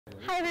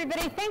Hi,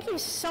 everybody. Thank you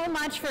so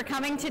much for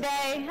coming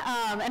today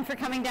and for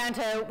coming down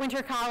to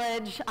Winter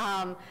College.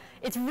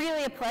 It's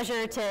really a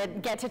pleasure to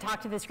get to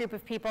talk to this group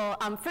of people.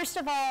 First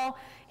of all,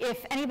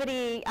 if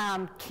anybody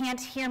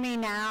can't hear me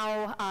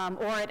now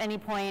or at any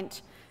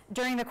point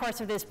during the course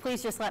of this,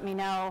 please just let me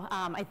know.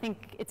 I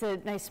think it's a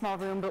nice small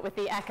room, but with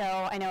the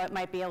echo, I know it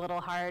might be a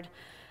little hard.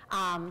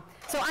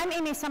 So I'm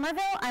Amy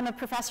Summerville. I'm a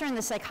professor in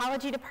the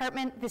psychology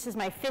department. This is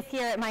my 5th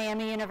year at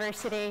Miami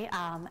University,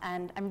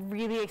 and I'm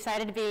really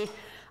excited to be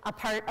a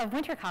part of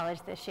Winter College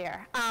this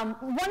year.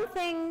 One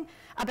thing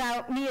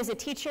about me as a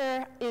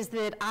teacher is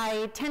that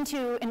I tend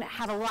to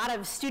have a lot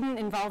of student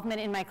involvement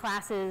in my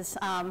classes.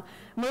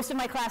 Most of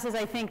my classes,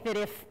 I think that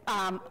if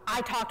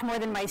I talked more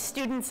than my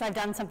students, I've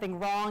done something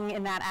wrong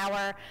in that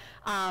hour.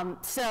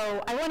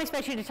 So I won't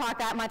expect you to talk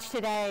that much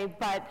today,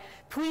 but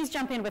please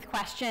jump in with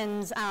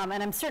questions, and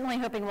I'm certainly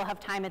hoping we'll have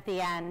time at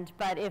the end.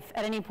 But if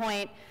at any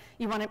point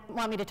you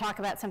want me to talk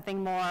about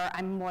something more,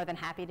 I'm more than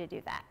happy to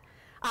do that.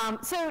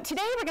 So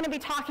today we're going to be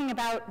talking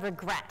about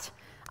regret.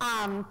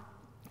 And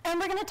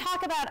we're going to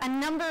talk about a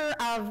number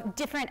of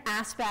different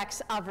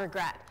aspects of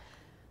regret.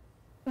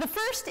 The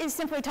first is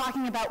simply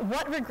talking about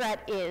what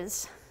regret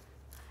is.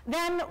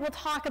 Then we'll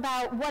talk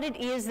about what it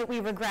is that we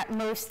regret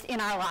most in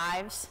our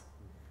lives.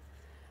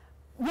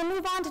 We'll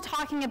move on to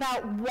talking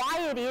about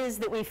why it is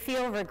that we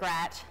feel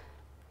regret.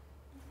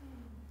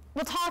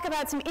 We'll talk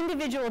about some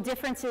individual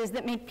differences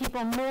that make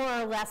people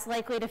more or less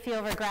likely to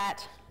feel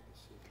regret.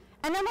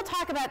 And then we'll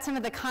talk about some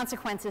of the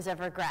consequences of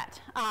regret.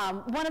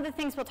 One of the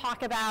things we'll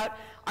talk about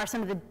are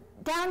some of the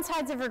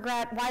downsides of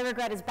regret, why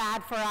regret is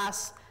bad for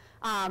us.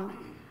 And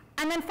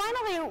then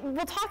finally,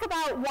 we'll talk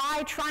about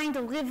why trying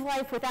to live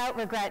life without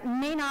regret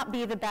may not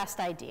be the best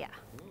idea.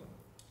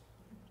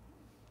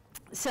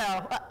 So,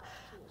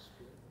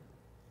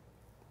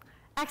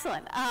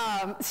 excellent.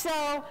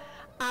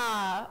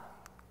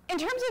 In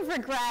terms of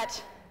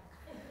regret,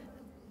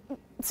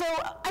 so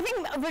I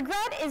think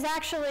regret is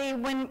actually,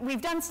 when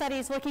we've done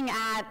studies looking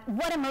at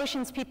what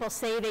emotions people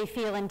say they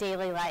feel in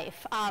daily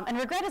life. And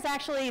regret is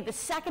actually the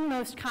second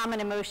most common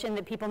emotion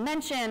that people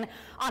mention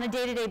on a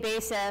day-to-day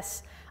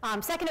basis,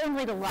 second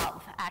only to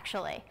love,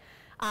 actually.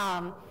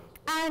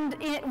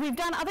 We've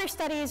done other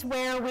studies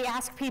where we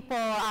ask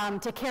people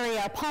to carry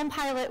a Palm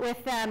Pilot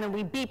with them, and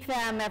we beep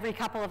them every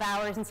couple of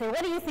hours and say,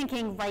 what are you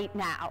thinking right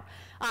now?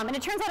 And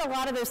it turns out a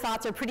lot of those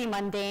thoughts are pretty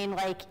mundane,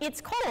 like,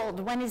 it's cold,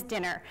 when is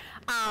dinner?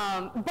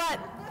 But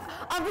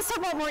of the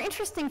somewhat more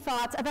interesting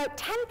thoughts, about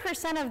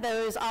 10% of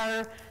those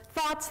are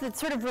thoughts that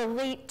sort of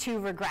relate to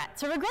regret.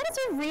 So regret is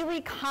a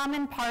really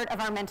common part of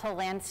our mental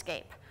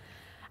landscape.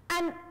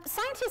 And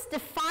scientists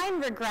define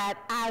regret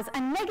as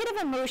a negative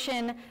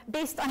emotion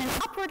based on an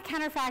upward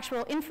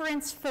counterfactual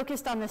inference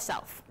focused on the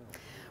self,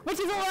 which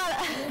is a lot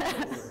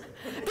of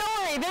don't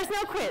worry, there's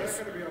no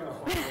quiz.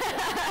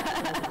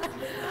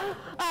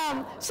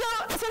 So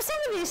some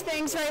of these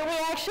things, right, we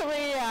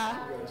actually,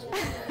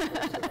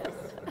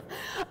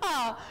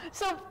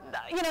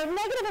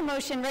 negative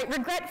emotion, right,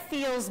 regret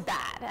feels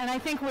bad. And I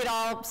think we'd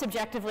all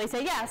subjectively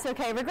say, yes,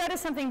 okay, regret is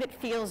something that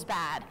feels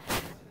bad.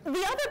 The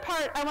other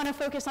part I want to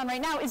focus on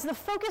right now is the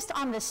focus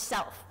on the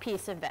self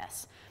piece of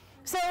this.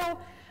 So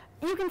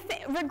you can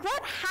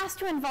regret has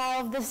to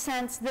involve the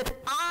sense that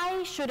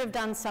I should have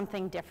done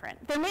something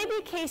different. There may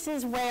be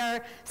cases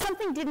where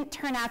something didn't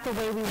turn out the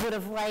way we would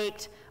have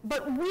liked,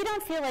 but we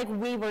don't feel like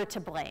we were to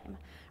blame,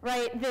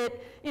 right? That,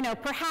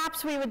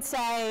 perhaps we would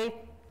say,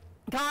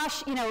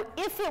 gosh,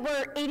 if it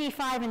were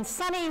 85 and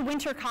sunny,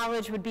 Winter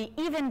College would be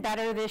even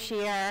better this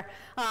year.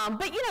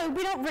 But,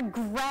 we don't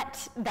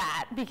regret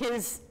that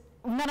because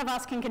none of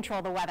us can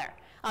control the weather.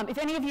 If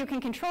any of you can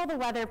control the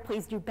weather,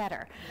 please do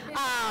better.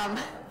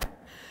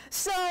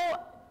 So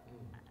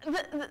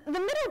the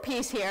middle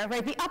piece here,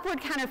 right, the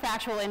upward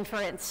counterfactual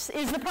inference,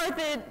 is the part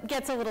that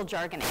gets a little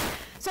jargony.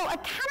 So a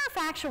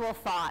counterfactual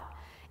thought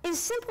is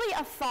simply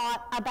a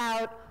thought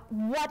about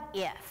what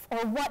if,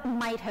 or what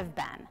might have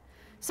been.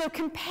 So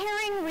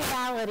comparing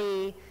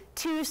reality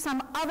to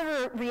some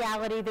other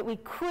reality that we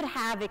could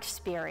have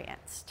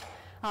experienced.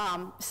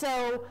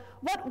 So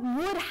what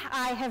would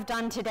I have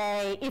done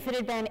today if it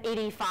had been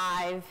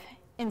 85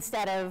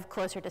 instead of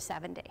closer to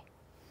 70? Been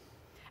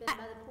by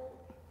the pool?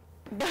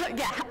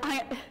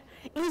 Yeah,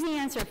 easy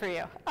answer for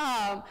you.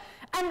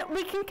 And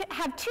we can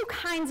have two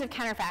kinds of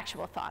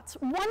counterfactual thoughts.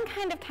 One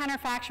kind of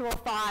counterfactual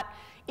thought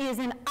is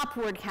an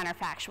upward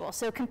counterfactual,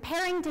 so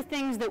comparing to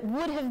things that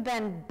would have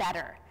been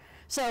better.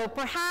 So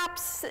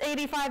perhaps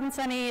 85 and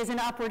sunny is an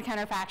upward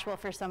counterfactual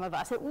for some of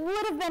us. It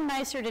would have been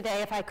nicer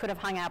today if I could have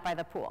hung out by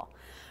the pool.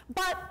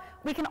 But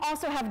we can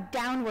also have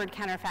downward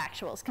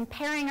counterfactuals,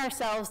 comparing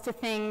ourselves to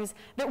things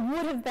that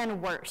would have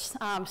been worse.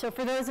 So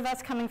for those of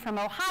us coming from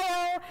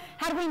Ohio,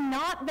 had we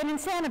not been in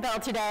Summerville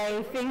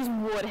today, things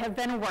would have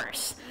been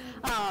worse.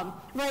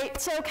 Right?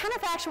 So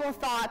counterfactual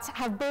thoughts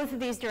have both of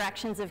these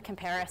directions of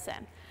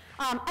comparison.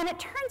 And it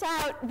turns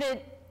out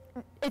that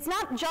it's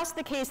not just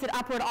the case that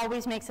upward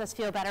always makes us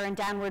feel better and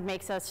downward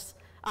makes us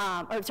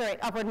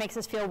upward makes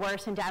us feel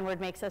worse and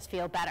downward makes us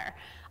feel better.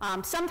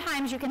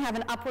 Sometimes you can have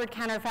an upward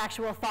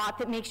counterfactual thought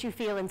that makes you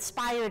feel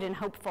inspired and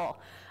hopeful.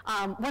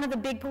 One of the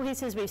big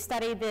places we've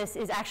studied this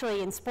is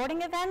actually in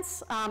sporting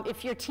events.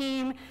 If your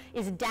team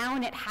is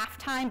down at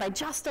halftime by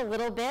just a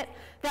little bit,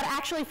 that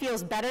actually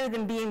feels better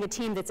than being the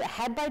team that's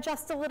ahead by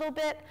just a little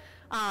bit.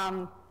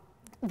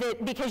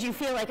 Because you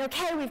feel like,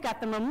 okay, we've got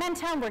the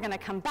momentum, we're going to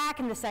come back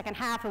in the second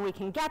half and we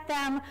can get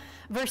them,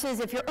 versus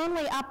if you're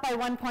only up by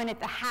 1 point at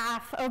the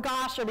half, oh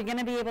gosh, are we going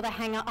to be able to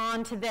hang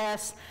on to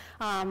this?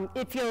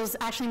 It feels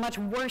actually much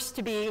worse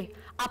to be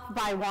up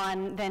by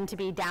 1 than to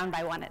be down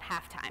by 1 at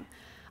halftime.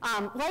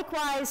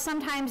 Likewise,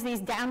 sometimes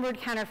these downward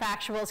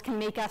counterfactuals can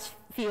make us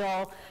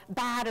feel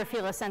bad or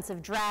feel a sense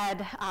of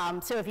dread.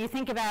 So if you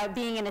think about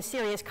being in a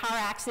serious car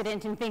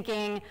accident and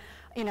thinking,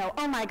 you know,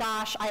 oh my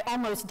gosh, I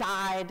almost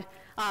died,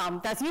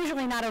 that's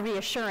usually not a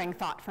reassuring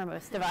thought for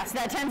most of us.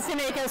 That tends to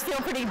make us feel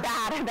pretty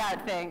bad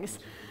about things.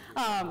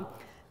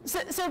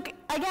 So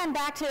again,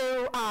 back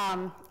to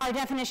our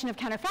definition of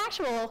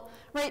counterfactual,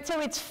 right?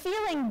 So it's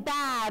feeling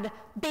bad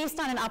based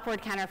on an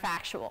upward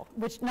counterfactual,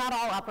 which not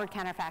all upward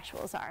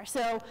counterfactuals are.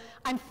 So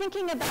I'm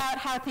thinking about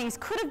how things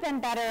could have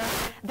been better,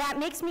 that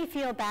makes me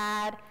feel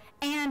bad,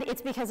 and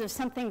it's because of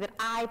something that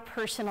I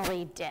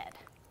personally did.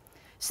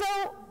 So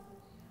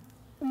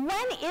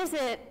when is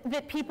it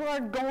that people are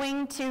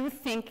going to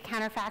think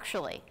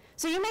counterfactually?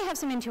 So you may have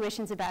some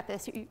intuitions about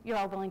this. You're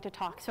all willing to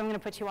talk, so I'm going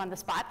to put you on the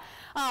spot.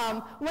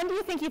 When do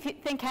you think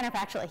think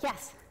counterfactually?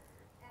 Yes?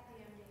 At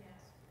the empty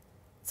nest.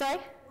 Sorry?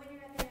 When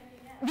you're at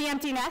the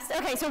empty nest. The empty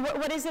nest? Okay, so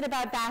what is it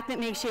about that that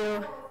makes you... Oh,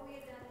 if we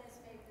had done this,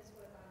 maybe this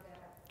would have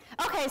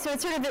gone better. Okay, so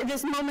it's sort of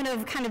this moment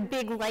of kind of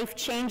big life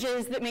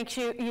changes that makes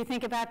you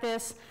think about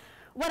this.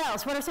 What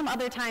else? What are some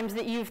other times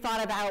that you've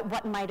thought about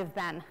what might have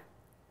been?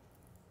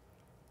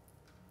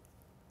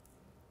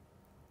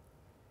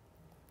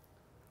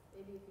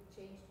 Maybe if you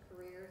changed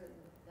careers and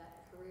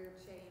that career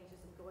change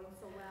isn't going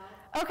so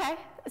well. Okay,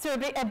 so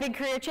a big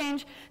career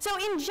change. So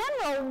in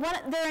general,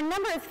 there are a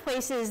number of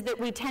places that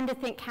we tend to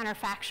think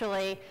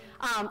counterfactually.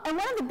 And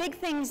one of the big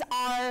things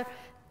are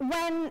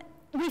when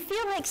we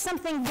feel like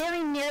something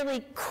very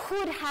nearly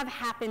could have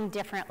happened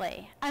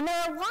differently. And there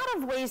are a lot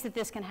of ways that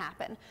this can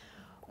happen.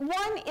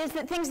 One is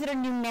that things that are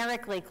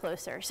numerically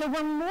closer. So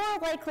we're more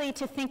likely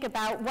to think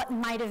about what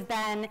might have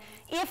been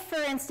if,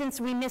 for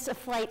instance, we miss a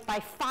flight by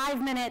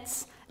 5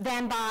 minutes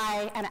than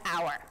by an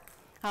hour.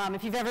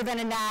 If you've ever been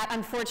in that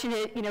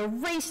unfortunate,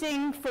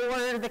 racing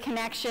for the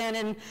connection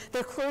and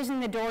they're closing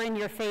the door in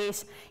your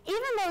face,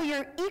 even though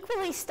you're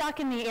equally stuck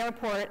in the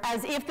airport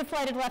as if the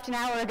flight had left an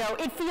hour ago,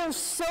 it feels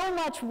so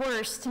much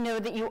worse to know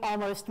that you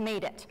almost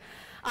made it.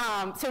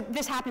 So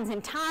this happens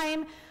in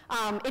time.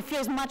 It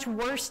feels much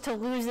worse to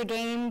lose a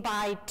game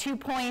by 2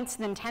 points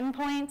than 10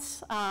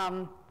 points,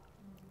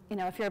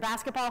 if you're a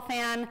basketball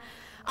fan.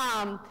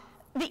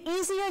 The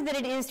easier that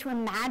it is to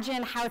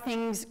imagine how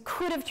things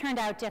could have turned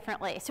out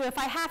differently. So if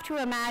I have to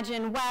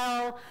imagine,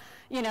 well,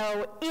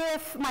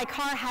 if my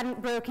car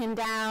hadn't broken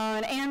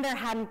down and there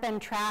hadn't been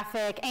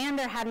traffic and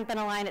there hadn't been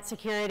a line at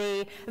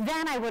security,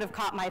 then I would have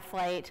caught my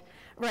flight,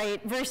 right?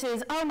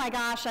 Versus, oh my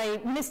gosh, I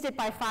missed it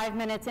by 5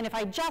 minutes, and if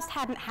I just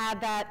hadn't had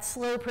that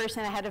slow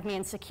person ahead of me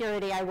in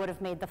security, I would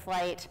have made the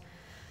flight,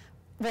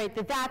 right?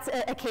 That's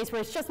a case where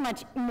it's just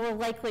much more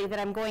likely that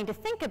I'm going to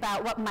think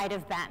about what might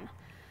have been.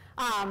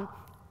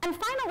 And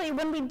finally,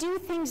 when we do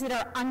things that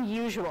are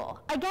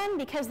unusual, again,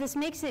 because this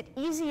makes it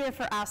easier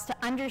for us to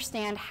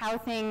understand how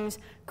things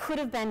could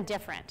have been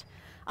different.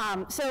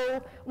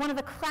 So one of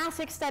the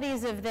classic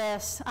studies of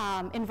this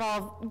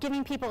involved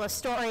giving people a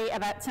story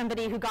about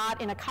somebody who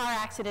got in a car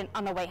accident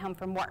on the way home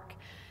from work.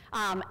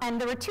 And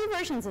there were two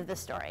versions of the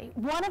story.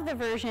 One of the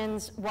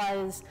versions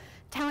was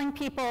telling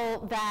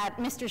people that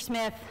Mr.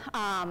 Smith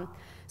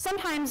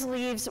sometimes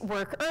leaves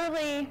work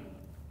early.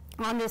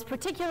 On this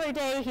particular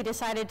day, he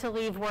decided to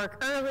leave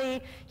work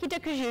early. He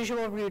took his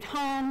usual route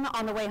home.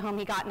 On the way home,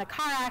 he got in a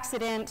car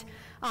accident,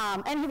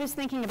 and he was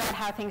thinking about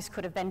how things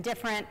could have been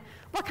different.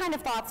 What kind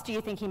of thoughts do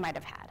you think he might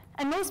have had?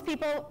 And most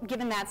people,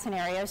 given that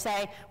scenario,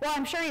 say, well,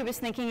 I'm sure he was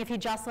thinking if he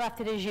just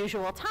left at his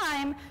usual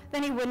time,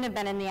 then he wouldn't have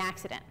been in the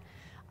accident.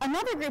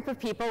 Another group of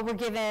people were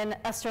given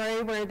a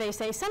story where they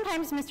say,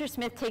 sometimes Mr.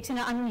 Smith takes an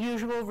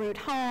unusual route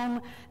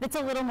home that's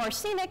a little more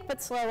scenic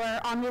but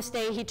slower. On this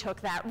day, he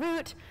took that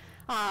route.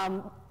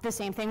 The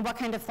same thing, what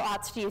kind of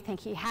thoughts do you think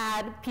he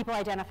had? People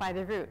identify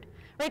the route,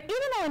 right? Even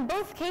though in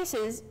both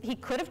cases, he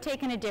could have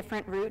taken a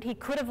different route, he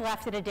could have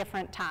left at a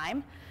different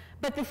time,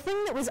 but the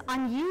thing that was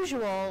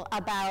unusual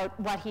about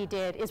what he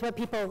did is what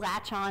people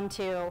latch on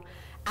to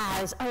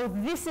as, oh,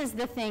 this is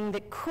the thing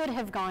that could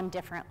have gone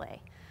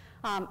differently.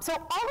 So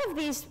all of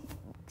these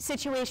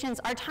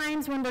situations are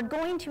times when we're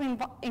going to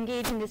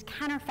engage in this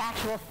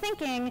counterfactual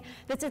thinking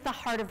that's at the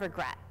heart of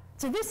regret.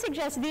 So this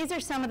suggests these are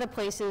some of the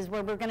places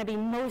where we're going to be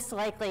most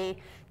likely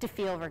to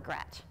feel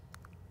regret.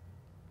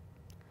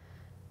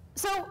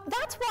 So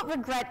that's what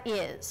regret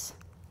is.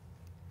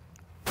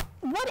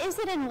 What is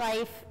it in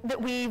life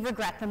that we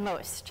regret the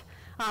most?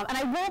 And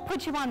I won't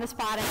put you on the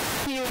spot and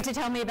ask you to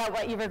tell me about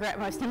what you regret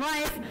most in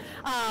life.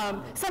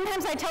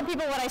 Sometimes I tell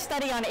people what I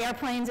study on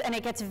airplanes, and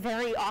it gets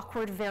very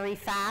awkward very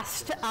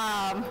fast.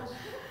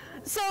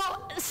 So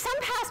some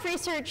past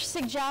research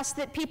suggests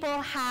that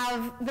people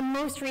have the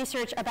most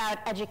research about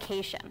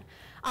education.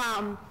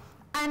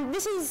 And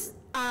this is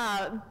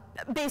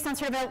based on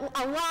sort of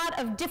a lot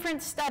of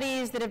different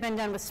studies that have been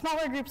done with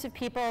smaller groups of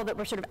people that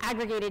were sort of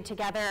aggregated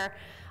together.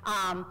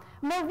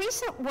 More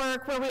recent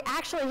work where we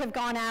actually have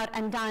gone out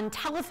and done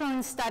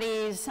telephone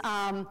studies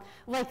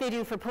like they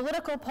do for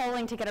political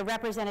polling to get a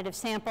representative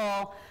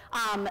sample.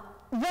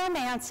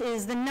 Romance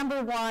is the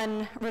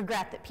 #1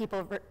 regret that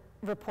people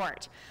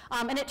report.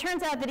 And it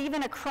turns out that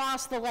even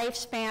across the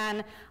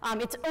lifespan,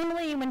 it's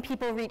only when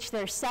people reach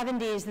their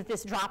 70s that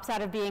this drops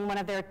out of being one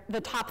of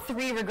the top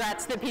 3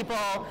 regrets that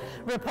people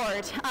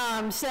report.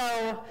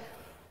 So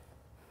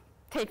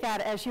take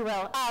that as you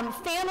will.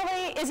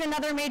 Family is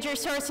another major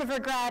source of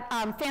regret.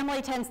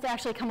 Family tends to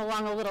actually come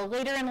along a little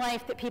later in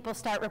life that people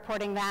start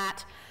reporting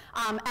that.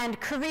 And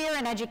career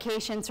and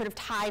education sort of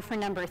tie for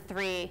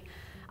 #3.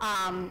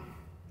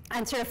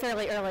 And sort of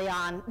fairly early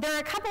on. There are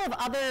a couple of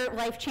other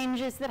life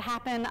changes that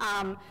happen.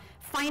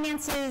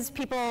 Finances,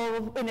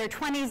 people in their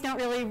 20s don't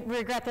really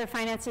regret their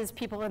finances,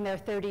 people in their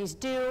 30s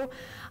do.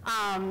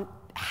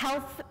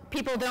 Health,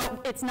 people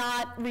don't, it's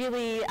not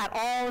really at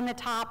all in the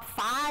top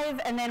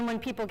 5, and then when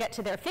people get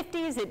to their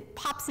 50s, it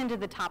pops into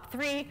the top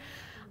 3.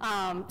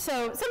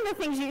 So some of the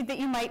things that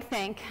you might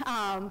think.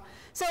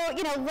 So,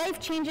 life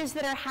changes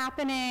that are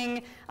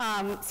happening,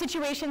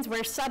 situations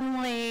where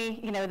suddenly,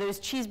 those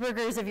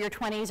cheeseburgers of your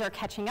 20s are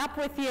catching up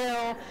with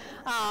you,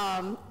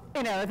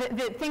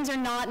 that things are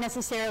not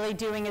necessarily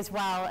doing as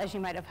well as you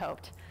might have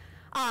hoped.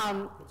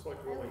 It's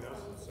like Willie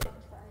Nelson said.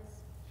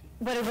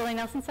 What did Willie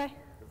Nelson say?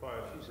 If I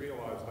had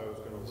realized I was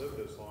going to live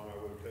this long, I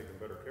would have taken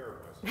better care of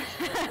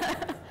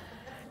myself.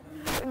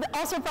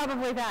 Also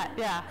probably that,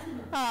 yeah.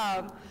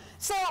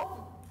 So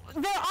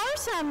there are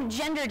some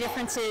gender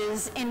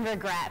differences in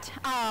regret.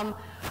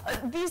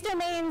 These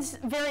domains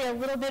vary a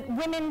little bit.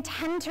 Women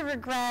tend to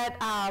regret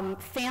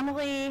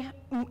family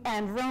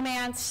and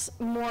romance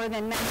more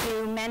than men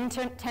do. Men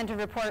tend to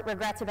report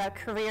regrets about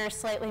career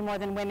slightly more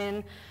than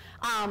women.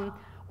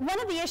 One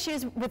of the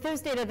issues with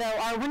those data, though,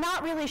 are we're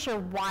not really sure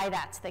why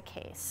that's the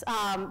case.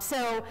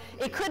 So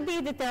it could be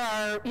that there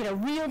are,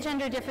 real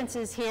gender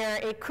differences here.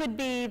 It could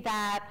be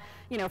that,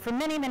 for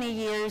many, many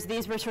years,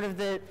 these were sort of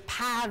the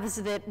paths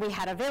that we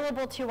had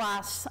available to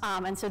us,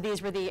 and so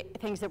these were the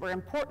things that were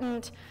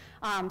important.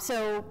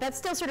 So that's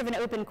still sort of an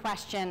open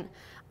question.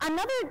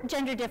 Another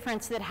gender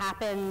difference that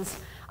happens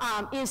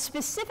is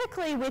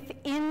specifically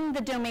within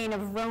the domain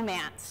of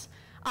romance.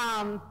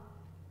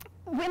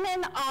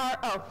 Women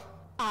are,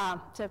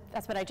 so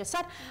that's what I just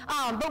said.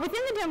 But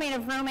within the domain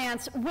of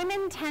romance,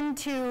 women tend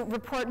to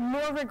report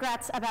more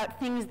regrets about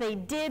things they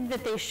did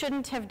that they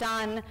shouldn't have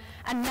done,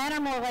 and men are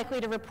more likely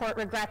to report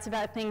regrets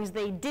about things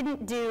they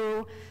didn't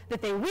do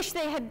that they wish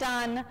they had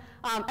done,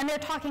 and they're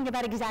talking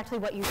about exactly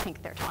what you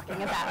think they're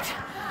talking about.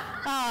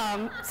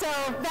 So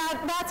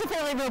that's a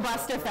fairly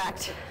robust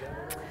effect.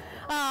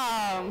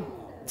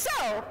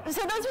 So those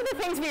are the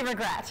things we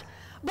regret.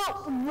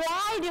 But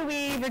why do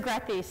we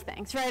regret these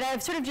things, right?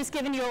 I've sort of just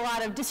given you a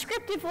lot of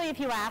descriptively, if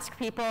you ask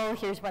people,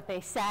 here's what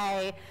they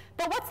say.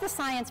 But what's the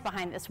science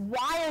behind this?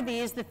 Why are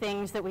these the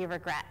things that we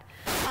regret?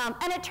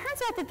 And it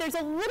turns out that there's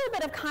a little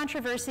bit of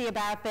controversy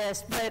about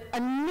this, but a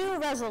new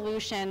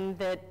resolution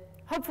that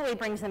hopefully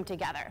brings them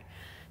together.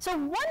 So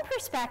one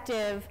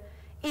perspective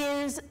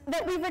is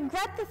that we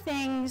regret the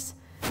things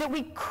that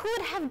we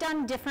could have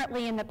done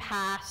differently in the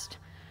past,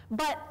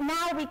 but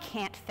now we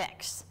can't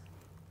fix.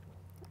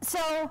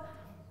 So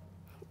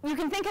you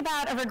can think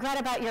about a regret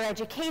about your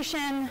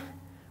education,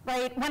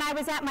 right? When I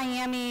was at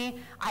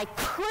Miami, I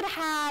could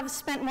have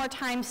spent more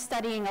time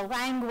studying a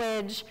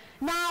language.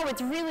 Now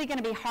it's really going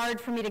to be hard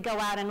for me to go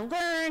out and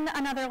learn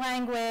another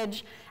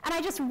language, and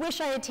I just wish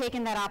I had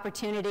taken that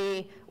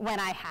opportunity when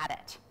I had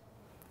it,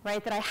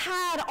 right? That I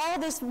had all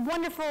these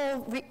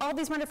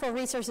wonderful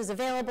resources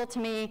available to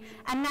me,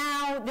 and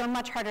now they're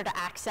much harder to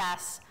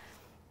access,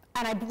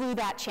 and I blew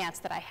that chance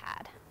that I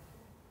had.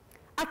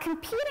 A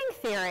competing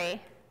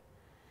theory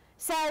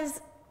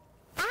says,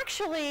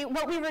 actually,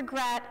 what we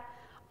regret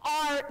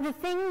are the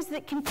things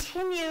that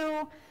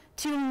continue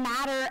to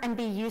matter and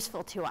be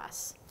useful to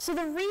us. So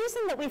the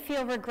reason that we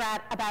feel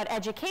regret about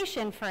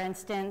education, for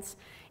instance,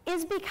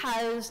 is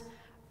because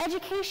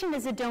education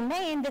is a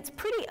domain that's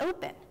pretty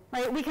open,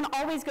 right? We can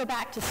always go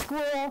back to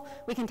school.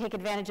 We can take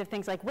advantage of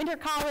things like winter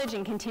college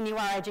and continue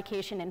our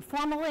education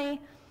informally.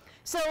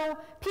 So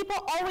people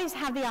always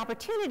have the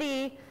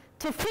opportunity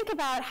to think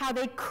about how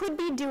they could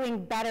be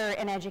doing better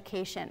in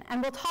education.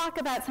 And we'll talk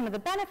about some of the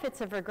benefits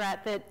of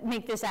regret that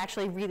make this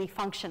actually really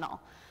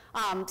functional.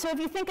 So if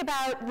you think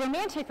about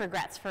romantic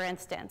regrets, for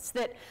instance,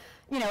 that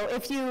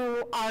if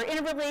you are in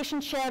a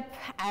relationship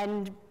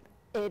and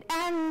it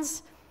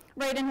ends,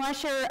 right,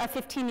 unless you're a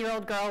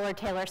 15-year-old girl or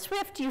Taylor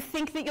Swift, you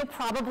think that you'll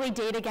probably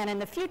date again in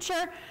the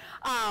future.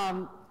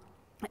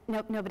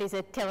 Nope, nobody's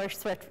a Taylor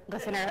Swift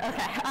listener.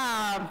 Okay,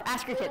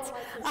 ask your kids.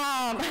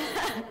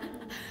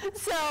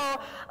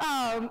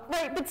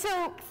 Right, but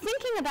so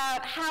thinking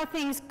about how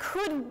things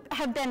could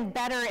have been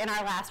better in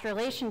our last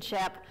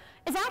relationship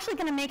is actually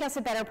going to make us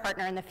a better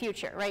partner in the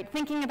future, right?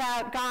 Thinking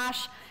about,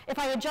 gosh, if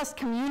I had just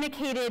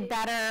communicated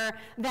better,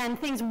 then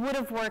things would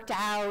have worked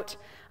out.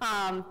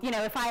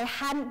 If I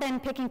hadn't been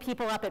picking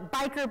people up at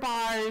biker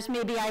bars,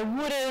 maybe I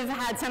would have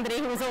had somebody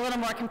who was a little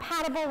more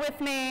compatible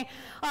with me.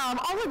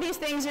 All of these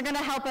things are going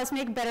to help us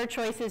make better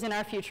choices in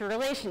our future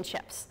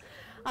relationships.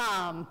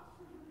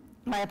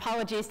 My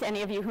apologies to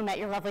any of you who met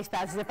your lovely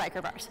spouses at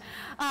biker bars.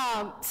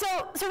 So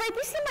right,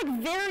 these seem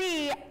like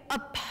very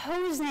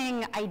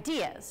opposing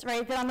ideas,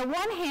 right? That on the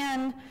one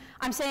hand,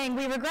 I'm saying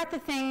we regret the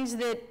things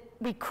that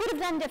we could have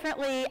done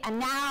differently, and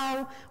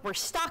now we're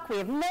stuck, we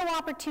have no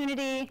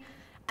opportunity.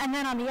 And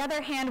then on the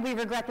other hand, we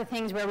regret the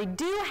things where we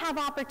do have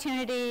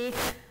opportunity.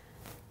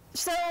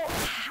 So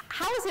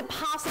how is it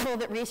possible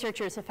that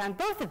researchers have found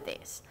both of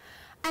these?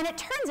 And it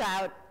turns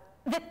out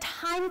that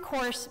time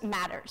course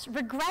matters.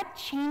 Regret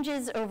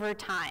changes over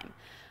time.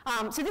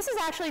 So this is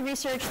actually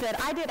research that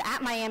I did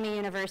at Miami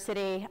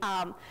University.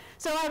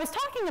 So I was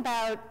talking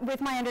about with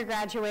my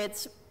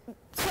undergraduates,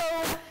 so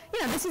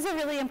this is a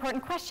really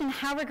important question,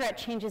 how regret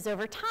changes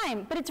over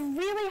time, but it's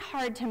really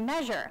hard to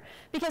measure,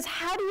 because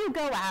how do you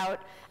go out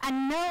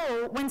and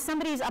know when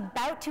somebody's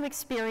about to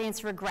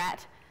experience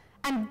regret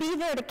and be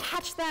there to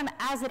catch them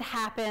as it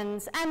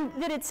happens, and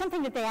that it's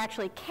something that they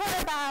actually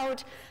care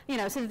about,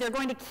 so that they're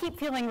going to keep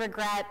feeling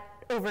regret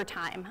over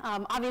time.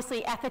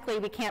 Obviously, ethically,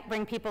 we can't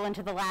bring people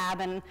into the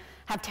lab and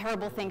have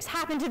terrible things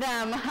happen to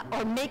them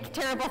or make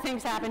terrible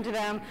things happen to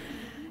them.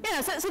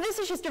 So this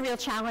is just a real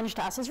challenge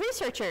to us as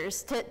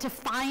researchers to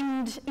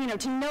find,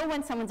 to know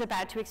when someone's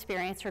about to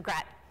experience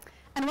regret.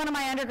 And one of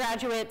my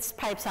undergraduates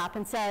pipes up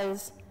and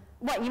says,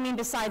 "What, you mean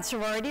besides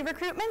sorority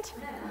recruitment?"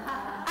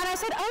 And I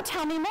said, "Oh,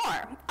 tell me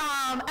more."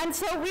 And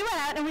so we went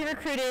out and we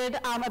recruited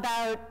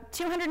about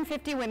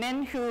 250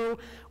 women who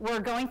were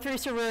going through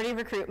sorority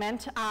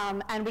recruitment,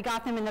 and we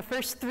got them in the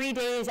first 3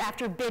 days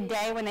after bid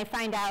day when they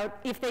find out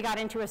if they got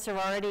into a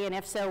sorority, and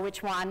if so,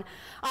 which one.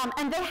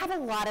 And they have a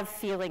lot of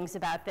feelings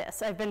about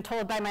this. I've been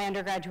told by my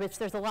undergraduates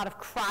there's a lot of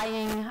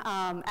crying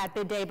at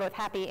bid day, both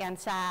happy and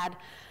sad.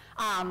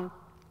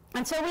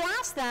 And so we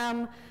asked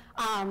them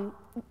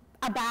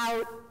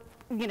about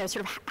sort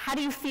of how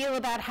do you feel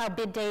about how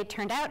bid day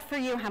turned out for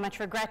you? How much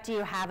regret do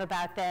you have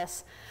about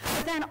this?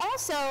 But then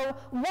also,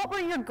 what were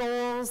your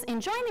goals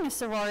in joining a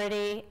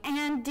sorority,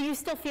 and do you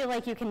still feel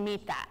like you can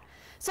meet that?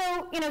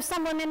 So,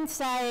 some women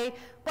say,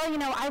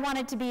 well, I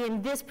wanted to be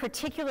in this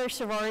particular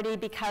sorority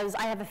because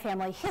I have a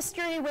family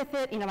history with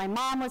it. My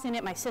mom was in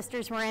it, my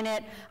sisters were in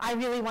it. I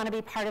really want to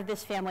be part of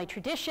this family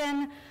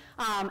tradition.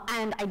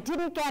 And I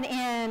didn't get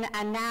in,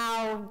 and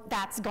now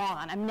that's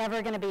gone. I'm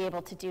never going to be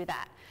able to do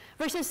that.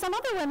 Versus some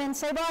other women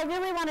say, well, I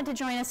really wanted to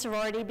join a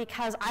sorority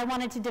because I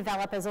wanted to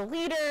develop as a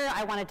leader,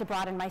 I wanted to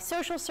broaden my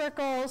social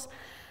circles.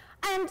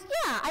 And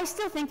yeah, I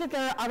still think that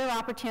there are other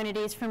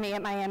opportunities for me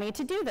at Miami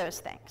to do those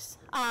things.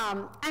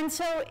 And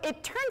so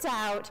it turns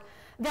out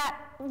that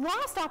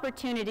lost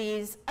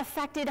opportunities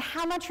affected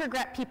how much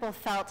regret people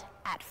felt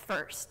at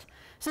first.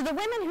 So the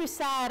women who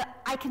said,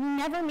 I can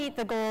never meet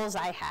the goals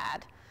I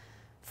had,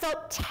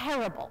 felt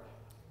terrible.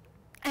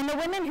 And the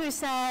women who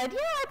said,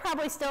 yeah, I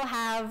probably still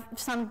have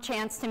some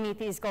chance to meet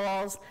these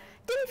goals,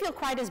 didn't feel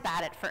quite as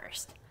bad at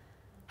first.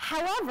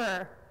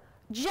 However,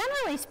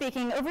 generally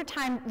speaking, over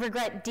time,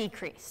 regret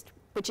decreased,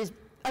 which is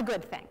a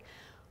good thing.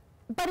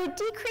 But it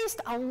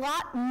decreased a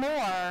lot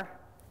more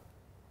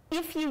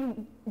if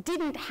you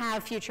didn't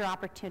have future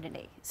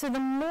opportunity. So the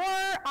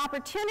more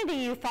opportunity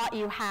you thought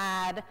you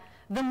had,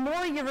 the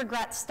more your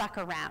regret stuck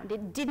around.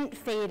 It didn't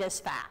fade as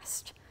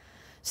fast.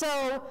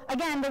 So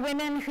again, the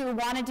women who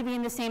wanted to be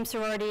in the same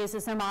sororities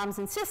as their moms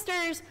and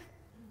sisters,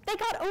 they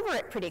got over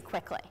it pretty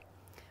quickly.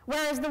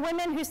 Whereas the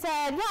women who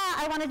said, yeah,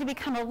 I wanted to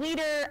become a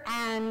leader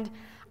and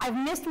I've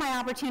missed my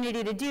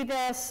opportunity to do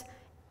this,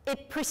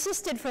 it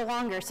persisted for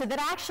longer. So that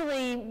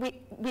actually,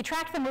 we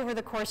tracked them over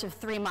the course of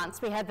 3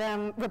 months. We had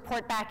them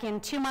report back in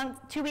 2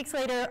 weeks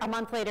later, a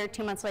month later,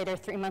 2 months later,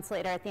 3 months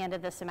later at the end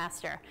of the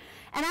semester.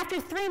 And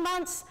after 3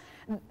 months,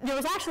 there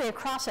was actually a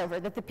crossover,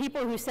 that the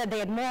people who said they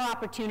had more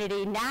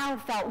opportunity now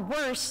felt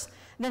worse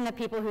than the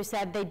people who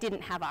said they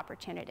didn't have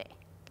opportunity.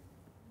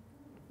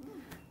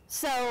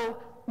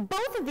 So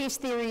both of these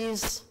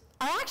theories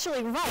are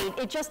actually right.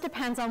 It just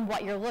depends on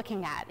what you're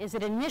looking at. Is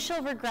it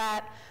initial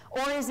regret,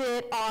 or is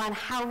it on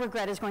how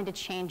regret is going to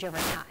change over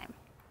time?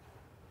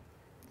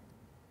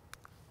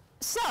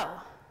 So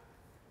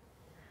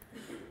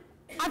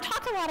I've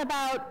talked a lot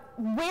about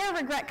where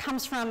regret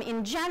comes from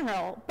in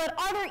general, but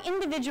are there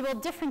individual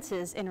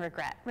differences in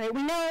regret, right?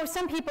 We know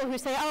some people who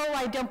say, oh,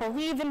 I don't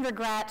believe in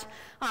regret.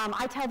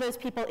 I tell those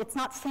people, it's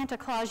not Santa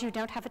Claus, you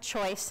don't have a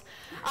choice.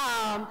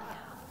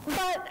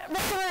 But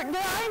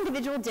there are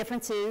individual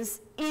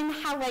differences in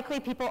how likely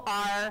people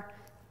are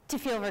to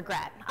feel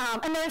regret.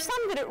 And there are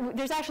some that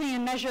there's actually a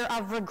measure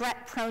of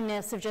regret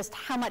proneness, of just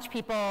how much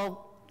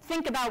people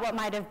think about what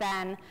might have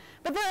been.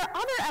 But there are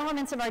other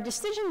elements of our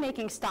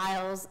decision-making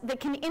styles that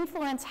can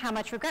influence how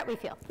much regret we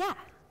feel. Yeah?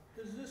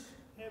 Does this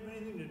have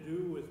anything to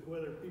do with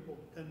whether people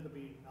tend to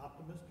be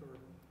optimist or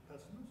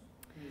pessimist?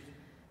 Is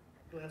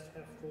it glass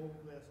half full,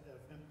 glass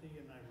half empty,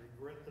 and I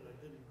regret that I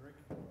didn't drink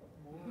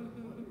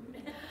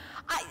more?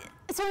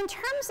 So in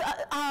terms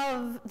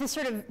of the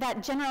sort of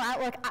that general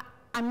outlook,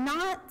 I'm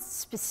not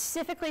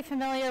specifically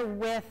familiar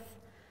with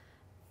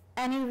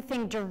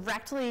anything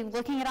directly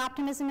looking at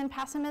optimism and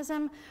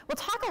pessimism. We'll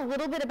talk a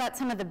little bit about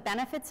some of the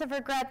benefits of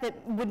regret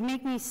that would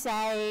make me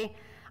say,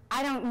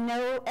 I don't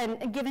know,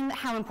 and given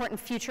how important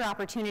future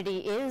opportunity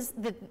is,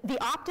 the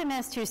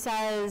optimist who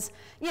says,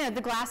 you know,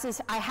 the glass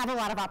is, I have a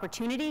lot of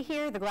opportunity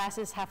here, the glass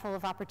is half full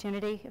of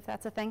opportunity, if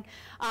that's a thing,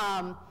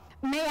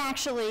 may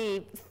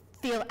actually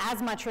feel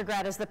as much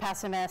regret as the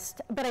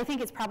pessimist, but I think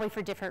it's probably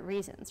for different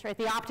reasons, right?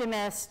 The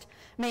optimist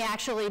may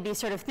actually be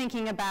sort of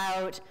thinking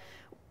about,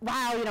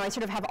 wow, you know, I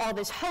sort of have all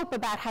this hope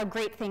about how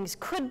great things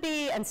could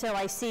be, and so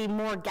I see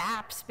more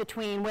gaps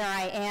between where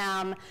I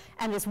am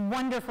and this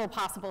wonderful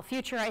possible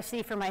future I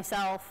see for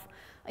myself.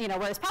 You know,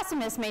 whereas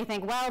pessimists may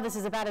think, well, this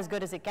is about as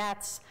good as it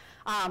gets.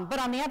 But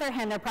on the other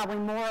hand, they're probably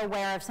more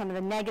aware of some of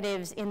the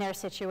negatives in their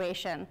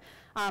situation.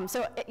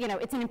 So, you know,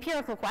 it's an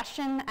empirical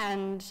question,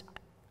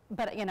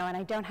 but you know, and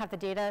I don't have the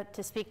data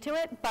to speak to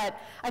it, but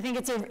I think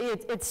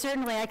it's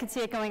certainly, I could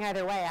see it going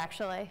either way,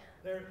 actually.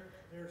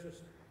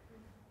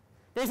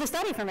 There's a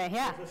study for me,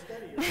 yeah. There's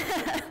a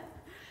study.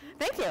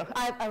 Thank you.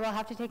 I will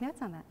have to take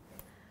notes on that.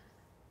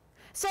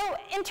 So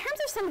in terms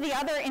of some of the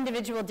other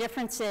individual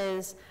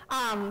differences,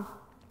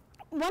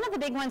 one of the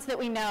big ones that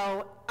we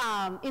know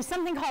is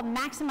something called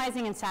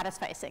maximizing and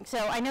satisficing. So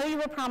I know you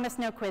were promised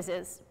no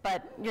quizzes,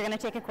 but you're going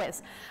to take a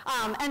quiz.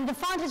 And the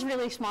font is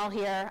really small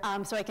here,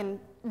 so I can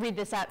read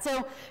this out.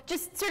 So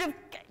just sort of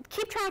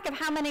keep track of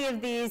how many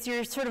of these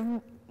you're sort of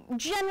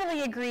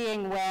generally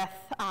agreeing with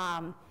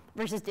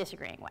versus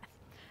disagreeing with.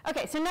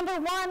 Okay, so number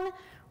one,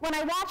 when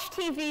I watch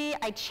TV,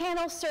 I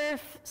channel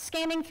surf,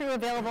 scanning through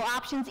available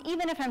options,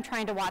 even if I'm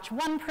trying to watch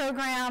one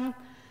program.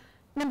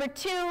 Number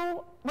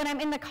two, when I'm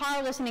in the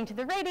car listening to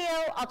the radio,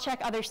 I'll check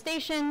other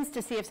stations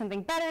to see if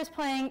something better is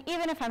playing,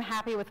 even if I'm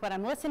happy with what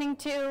I'm listening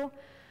to.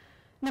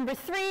 Number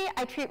three,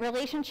 I treat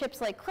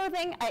relationships like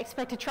clothing. I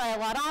expect to try a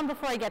lot on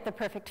before I get the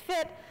perfect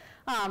fit.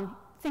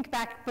 Think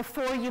back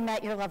before you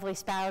met your lovely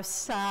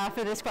spouse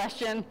for this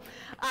question.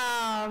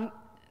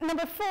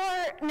 Number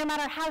four, no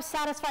matter how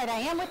satisfied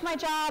I am with my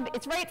job,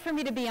 it's right for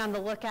me to be on the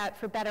lookout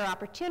for better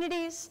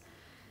opportunities.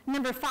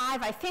 Number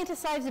five, I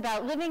fantasize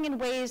about living in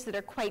ways that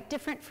are quite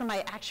different from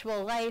my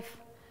actual life.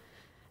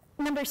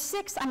 Number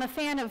six, I'm a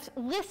fan of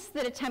lists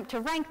that attempt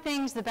to rank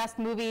things, the best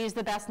movies,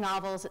 the best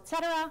novels,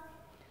 etc.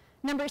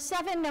 Number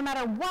seven, no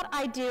matter what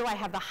I do, I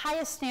have the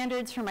highest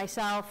standards for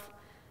myself.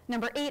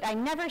 Number eight, I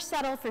never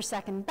settle for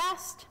second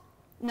best.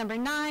 Number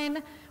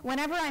nine,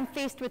 whenever I'm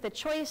faced with a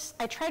choice,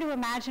 I try to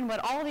imagine what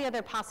all the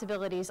other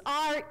possibilities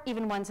are,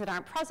 even ones that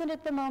aren't present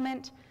at the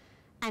moment.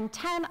 And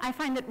 10, I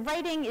find that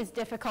writing is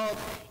difficult,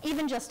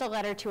 even just a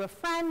letter to a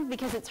friend,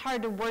 because it's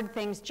hard to word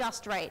things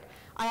just right.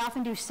 I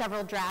often do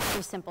several drafts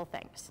of simple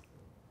things.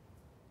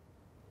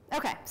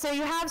 Okay, so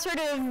you have sort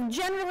of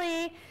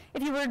generally,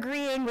 if you were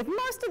agreeing with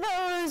most of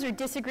those or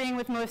disagreeing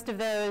with most of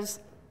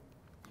those.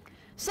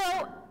 So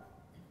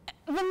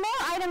the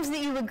more items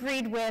that you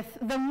agreed with,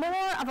 the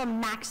more of a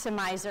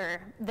maximizer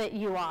that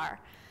you are.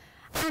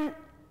 And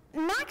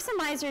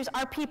maximizers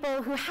are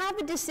people who have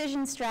a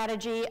decision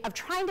strategy of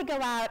trying to go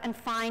out and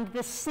find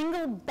the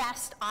single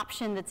best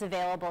option that's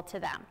available to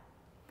them.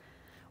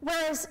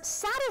 Whereas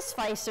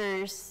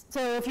satisficers,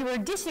 so if you were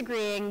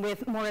disagreeing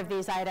with more of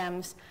these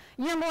items,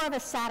 you're more of a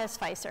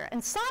satisficer.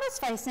 And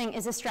satisficing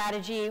is a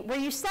strategy where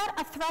you set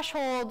a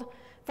threshold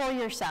for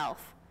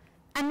yourself,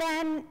 and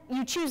then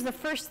you choose the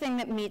first thing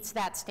that meets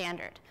that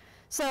standard.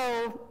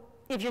 So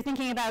if you're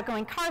thinking about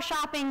going car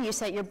shopping, you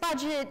set your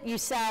budget, you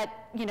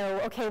set, you know,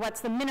 okay,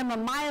 what's the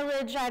minimum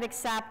mileage I'd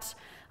accept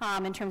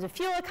in terms of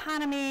fuel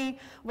economy,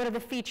 what are the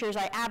features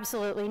I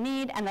absolutely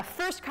need, and the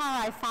first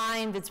car I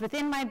find that's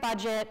within my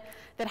budget,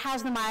 that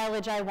has the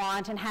mileage I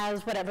want and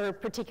has whatever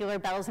particular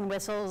bells and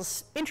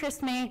whistles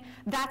interest me,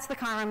 that's the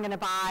car I'm gonna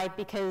buy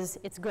because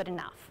it's good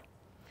enough.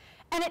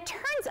 And it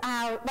turns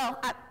out, well,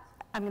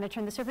 I'm gonna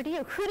turn this over to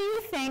you. Who do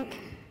you think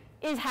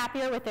is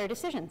happier with their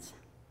decisions?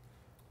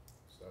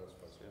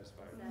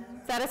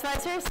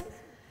 Satisficers?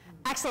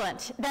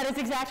 Excellent. That is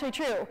exactly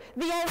true.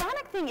 The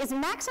ironic thing is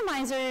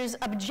maximizers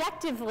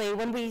objectively,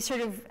 when we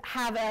sort of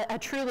have a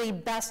truly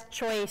best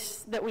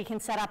choice that we can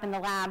set up in the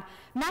lab,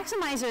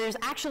 maximizers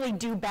actually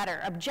do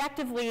better.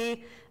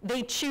 Objectively,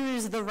 they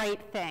choose the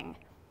right thing.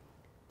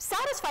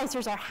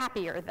 Satisficers are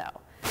happier,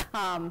 though.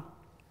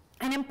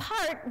 And in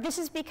part, this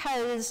is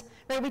because,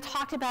 right, we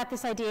talked about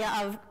this idea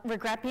of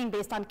regret being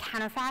based on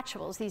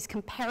counterfactuals, these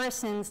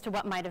comparisons to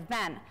what might have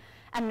been.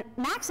 And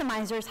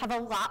maximizers have a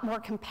lot more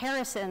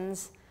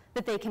comparisons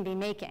that they can be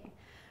making,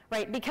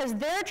 right? Because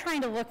they're trying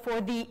to look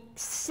for the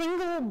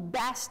single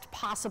best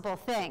possible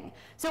thing.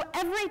 So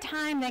every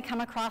time they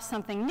come across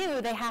something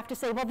new, they have to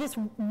say, well,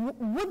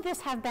 would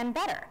this have been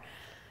better,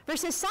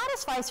 versus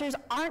satisficers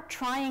aren't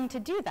trying to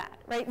do that,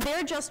 right?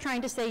 They're just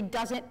trying to say,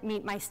 doesn't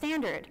meet my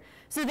standard.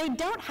 So they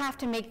don't have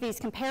to make these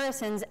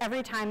comparisons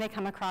every time they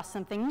come across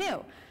something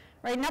new,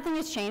 right? Nothing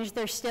has changed.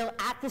 They're still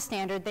at the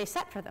standard they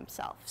set for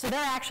themselves. So they're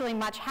actually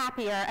much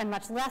happier and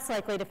much less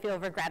likely to feel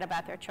regret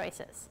about their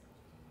choices.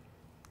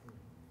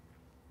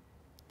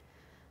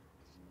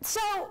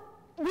 So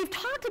we've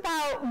talked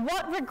about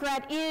what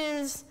regret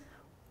is,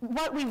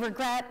 what we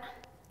regret,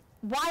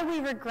 why we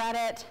regret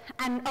it,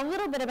 and a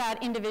little bit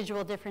about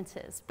individual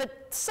differences.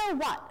 But so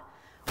what?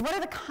 What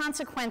are the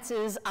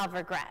consequences of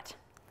regret?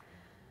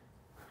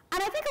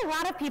 And I think a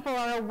lot of people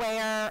are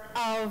aware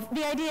of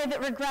the idea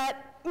that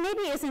regret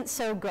maybe isn't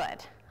so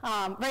good.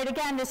 Right,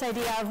 again, this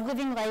idea of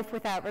living life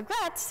without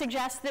regrets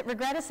suggests that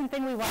regret is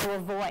something we want to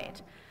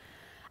avoid.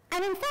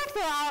 And in fact,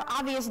 there are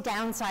obvious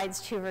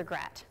downsides to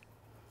regret.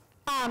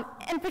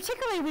 And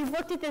particularly, we've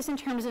looked at this in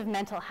terms of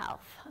mental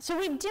health. So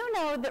we do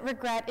know that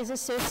regret is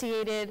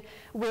associated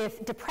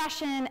with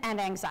depression and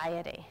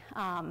anxiety.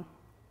 And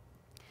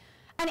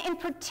in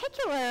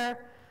particular,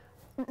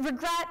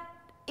 regret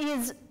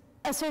is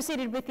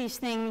associated with these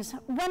things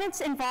when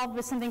it's involved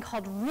with something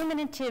called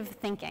ruminative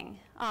thinking.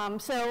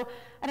 So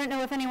I don't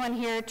know if anyone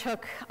here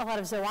took a lot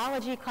of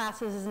zoology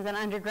classes as an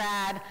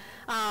undergrad.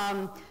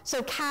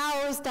 So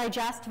cows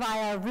digest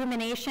via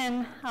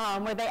rumination,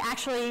 where they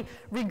actually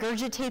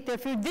regurgitate their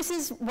food. This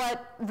is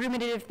what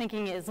ruminative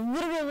thinking is,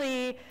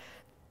 literally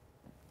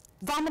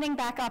vomiting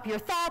back up your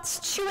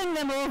thoughts, chewing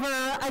them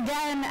over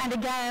again and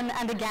again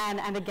and again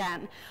and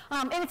again.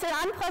 And it's an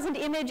unpleasant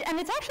image, and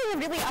it's actually a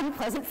really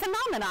unpleasant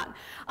phenomenon.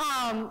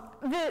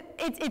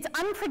 It's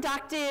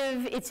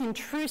unproductive, it's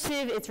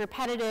intrusive, it's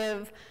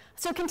repetitive.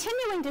 So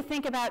continuing to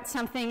think about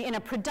something in a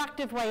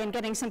productive way and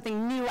getting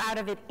something new out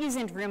of it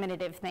isn't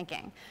ruminative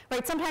thinking,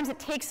 right? Sometimes it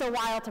takes a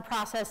while to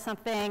process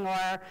something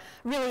or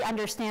really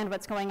understand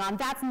what's going on.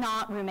 That's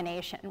not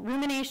rumination.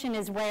 Rumination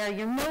is where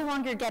you're no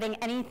longer getting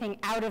anything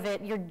out of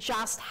it, you're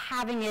just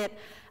having it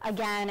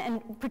again,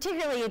 and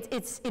particularly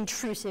it's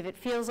intrusive. It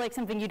feels like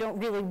something you don't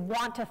really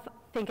want to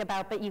think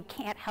about, but you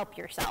can't help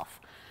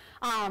yourself.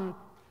 And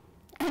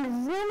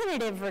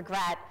ruminative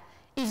regret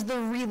is the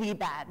really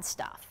bad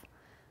stuff.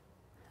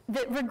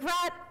 That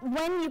regret,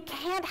 when you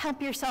can't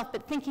help yourself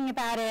but thinking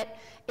about it,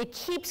 it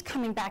keeps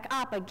coming back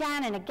up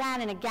again and again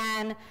and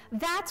again.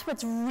 That's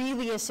what's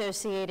really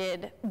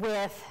associated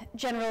with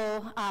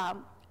with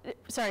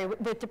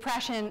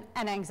depression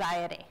and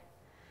anxiety.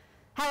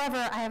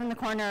 However, I have in the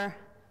corner,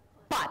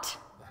 but.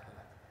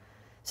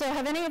 So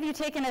have any of you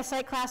taken a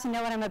psych class and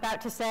know what I'm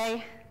about to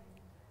say?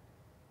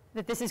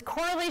 That this is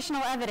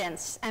correlational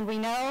evidence, and we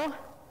know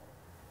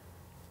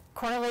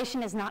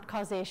correlation is not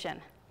causation.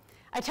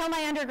 I tell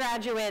my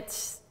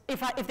undergraduates,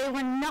 if there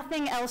were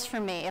nothing else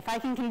from me, if I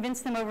can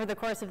convince them over the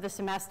course of the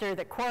semester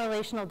that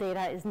correlational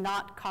data is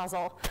not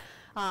causal,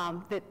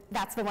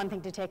 that's the one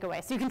thing to take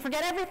away. So you can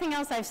forget everything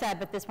else I've said,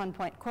 but this one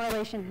point,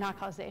 correlation, not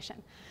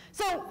causation.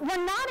 So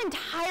we're not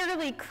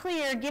entirely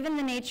clear, given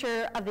the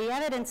nature of the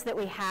evidence that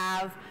we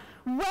have,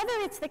 whether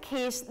it's the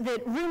case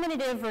that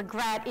ruminative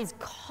regret is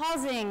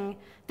causing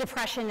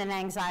depression and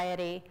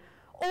anxiety,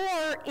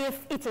 or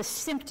if it's a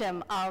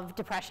symptom of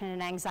depression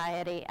and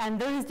anxiety, and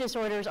those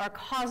disorders are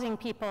causing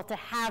people to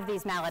have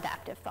these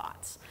maladaptive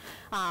thoughts.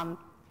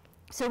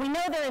 So we know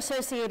they're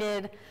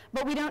associated,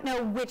 but we don't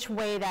know which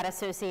way that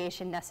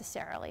association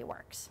necessarily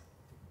works.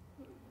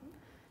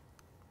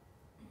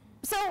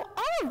 So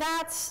all of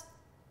that's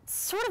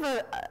sort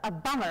of a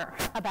bummer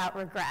about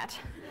regret.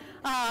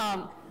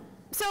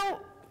 So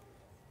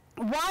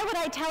why would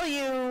I tell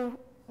you,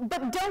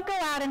 but don't go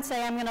out and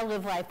say I'm going to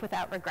live life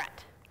without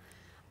regret?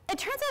 It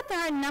turns out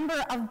there are a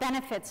number of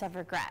benefits of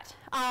regret.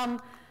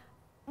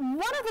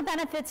 One of the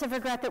benefits of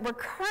regret that we're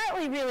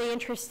currently really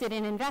interested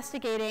in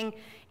investigating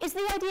is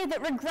the idea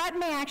that regret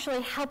may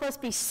actually help us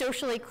be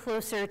socially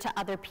closer to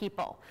other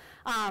people.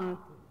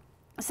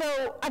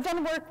 So I've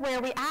done work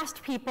where we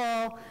asked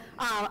people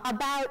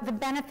about the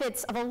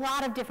benefits of a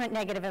lot of different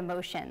negative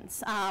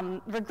emotions.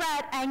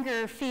 Regret,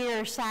 anger,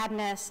 fear,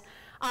 sadness.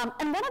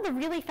 And one of the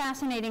really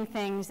fascinating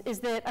things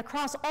is that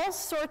across all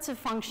sorts of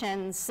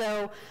functions,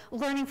 so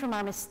learning from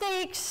our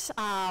mistakes,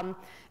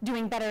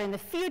 doing better in the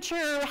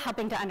future,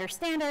 helping to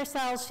understand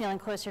ourselves, feeling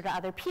closer to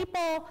other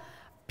people,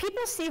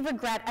 people see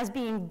regret as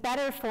being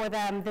better for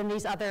them than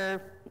these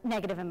other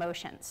negative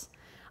emotions.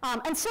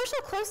 And social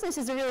closeness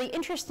is a really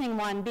interesting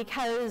one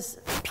because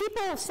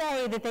people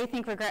say that they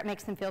think regret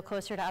makes them feel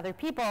closer to other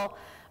people,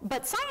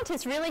 but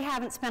scientists really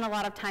haven't spent a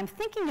lot of time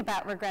thinking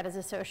about regret as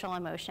a social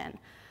emotion.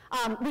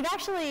 We've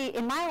actually,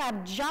 in my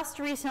lab, just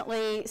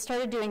recently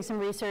started doing some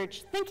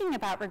research thinking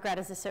about regret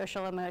as a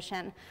social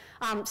emotion.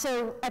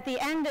 So at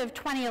the end of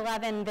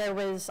 2011, there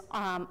was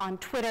on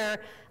Twitter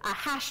a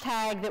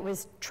hashtag that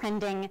was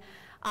trending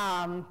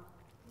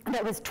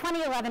that was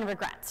 2011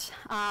 regrets.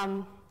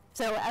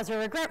 So as a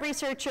regret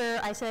researcher,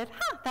 I said,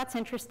 that's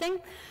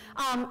interesting.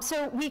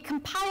 So we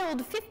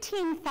compiled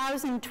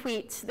 15,000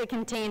 tweets that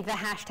contained the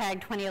hashtag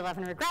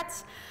 2011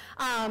 regrets,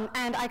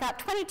 and I got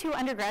 22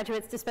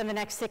 undergraduates to spend the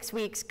next 6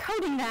 weeks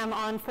coding them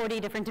on 40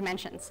 different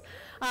dimensions.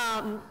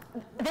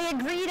 They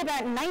agreed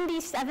about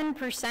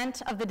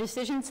 97% of the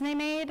decisions they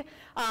made,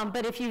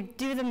 but if you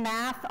do the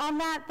math on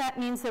that, that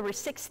means there were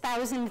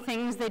 6,000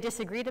 things they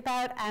disagreed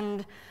about,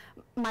 and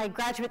my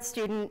graduate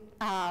student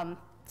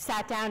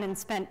sat down and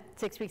spent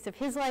 6 weeks of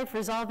his life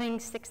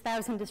resolving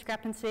 6,000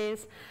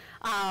 discrepancies.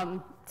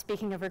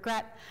 Speaking of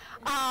regret.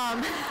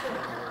 But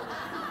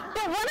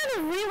one of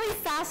the really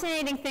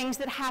fascinating things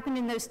that happened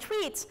in those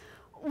tweets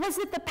was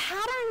that the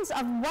patterns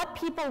of what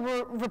people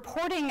were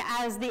reporting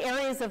as the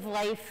areas of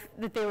life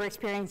that they were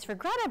experiencing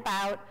regret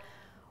about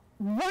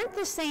weren't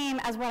the same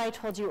as what I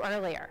told you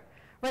earlier.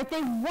 Right?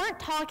 They weren't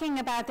talking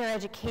about their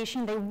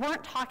education, they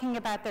weren't talking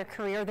about their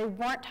career, they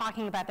weren't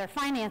talking about their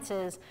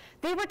finances,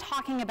 they were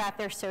talking about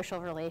their social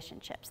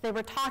relationships. They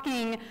were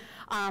talking,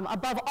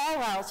 above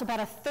all else, about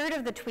a third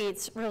of the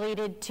tweets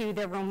related to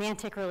their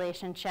romantic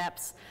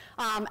relationships.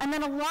 And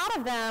then a lot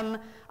of them,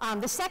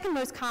 the second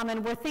most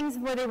common, were things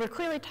where they were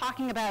clearly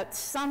talking about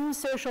some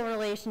social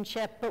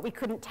relationship, but we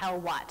couldn't tell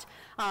what.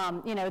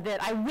 You know,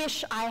 that I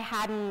wish I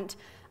hadn't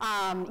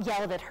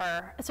yelled at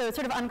her. So it's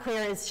sort of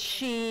unclear, is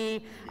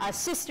she a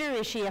sister,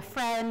 is she a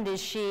friend,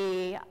 is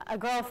she a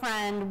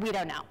girlfriend? We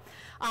don't know.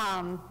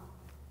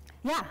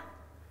 Yeah?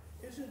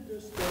 Isn't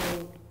this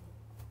though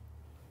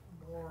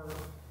more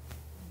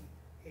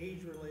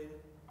age-related?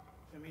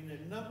 I mean, the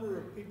number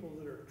of people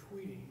that are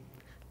tweeting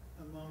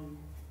among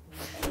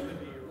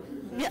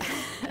 70-year-olds, Yeah.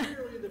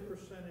 clearly the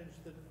percentage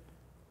that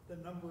the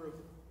number of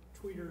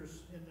tweeters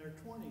in their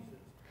 20s is.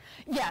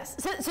 Yes,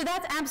 so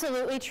that's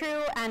absolutely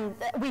true, and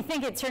we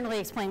think it certainly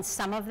explains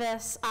some of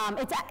this.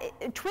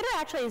 Twitter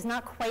actually is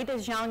not quite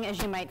as young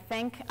as you might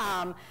think.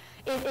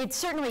 It's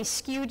certainly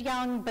skewed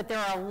young, but there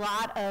are a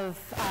lot of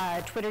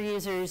Twitter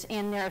users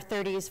in their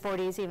 30s,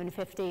 40s, even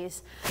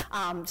 50s.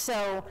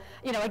 So,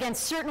 you know, again,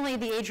 certainly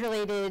the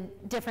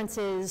age-related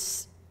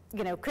differences,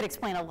 you know, could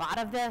explain a lot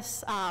of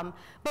this.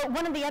 But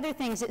one of the other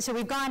things, so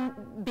we've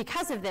gone,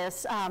 because of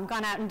this,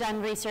 gone out and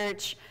done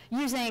research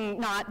using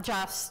not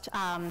just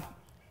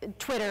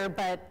Twitter,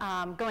 but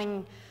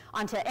going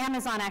onto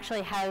Amazon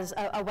actually has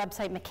a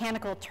website,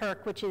 Mechanical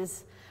Turk, which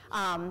is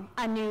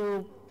a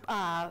new,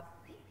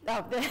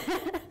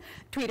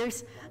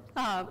 tweeters.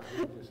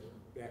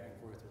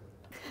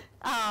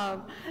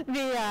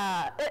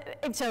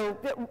 So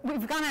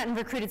we've gone out and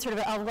recruited sort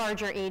of a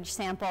larger age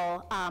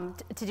sample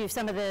to do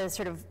some of the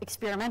sort of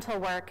experimental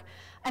work.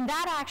 And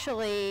that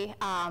actually,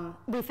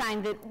 we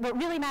find that what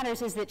really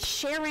matters is that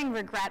sharing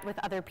regret with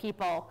other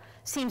people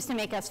seems to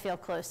make us feel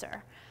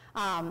closer.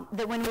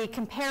 That when we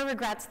compare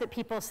regrets that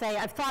people say,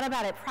 I've thought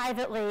about it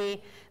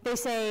privately, they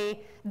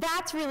say,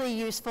 that's really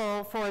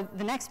useful for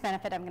the next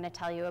benefit I'm going to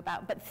tell you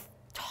about, but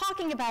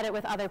talking about it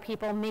with other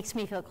people makes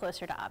me feel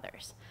closer to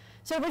others.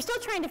 So we're still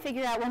trying to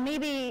figure out, well,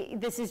 maybe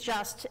this is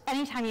just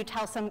anytime you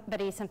tell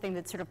somebody something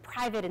that's sort of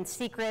private and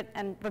secret,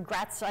 and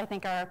regrets, I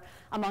think, are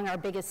among our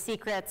biggest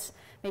secrets.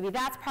 Maybe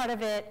that's part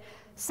of it.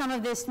 Some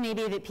of this may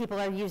be that people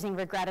are using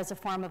regret as a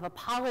form of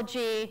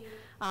apology.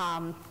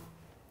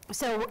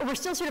 So we're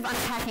still sort of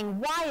unpacking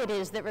why it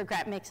is that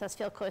regret makes us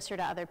feel closer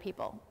to other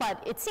people, but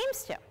it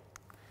seems to.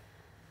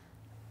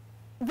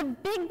 The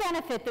big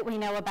benefit that we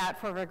know about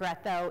for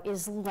regret, though,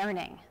 is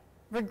learning.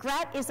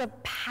 Regret is a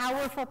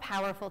powerful,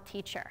 powerful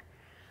teacher.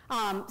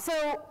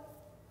 So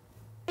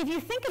if you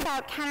think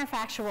about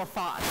counterfactual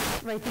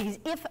thoughts, right, these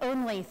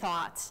if-only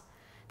thoughts,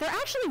 they're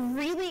actually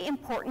really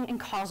important in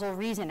causal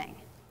reasoning,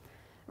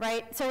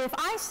 right? So if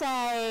I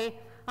say,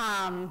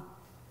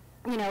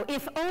 you know,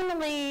 if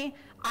only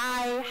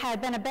I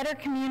had been a better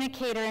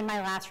communicator in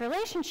my last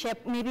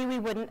relationship, maybe we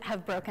wouldn't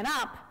have broken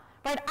up,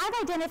 right? I've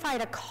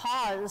identified a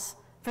cause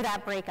for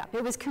that breakup.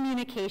 It was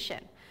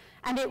communication,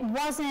 and it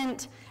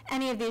wasn't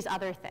any of these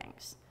other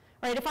things,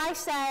 right? If I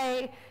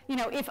say, you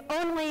know, if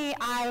only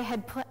I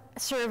had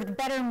served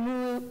better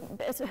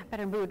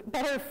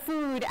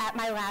food at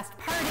my last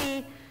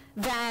party,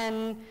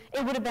 then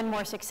it would have been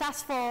more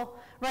successful,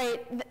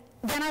 right?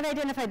 Then I've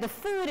identified the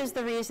food as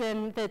the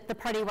reason that the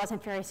party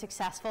wasn't very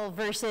successful,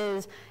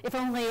 versus if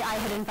only I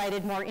had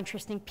invited more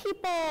interesting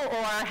people,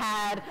 or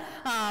had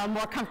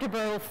more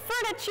comfortable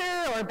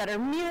furniture, or better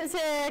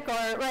music,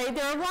 or, right,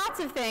 there are lots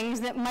of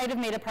things that might have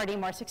made a party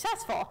more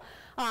successful.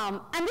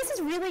 And this is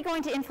really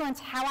going to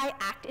influence how I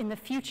act in the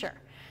future.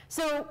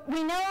 So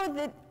we know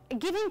that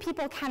giving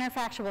people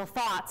counterfactual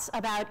thoughts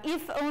about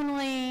if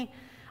only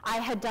I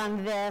had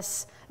done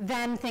this,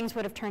 then things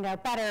would have turned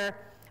out better,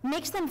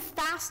 makes them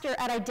faster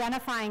at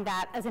identifying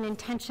that as an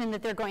intention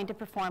that they're going to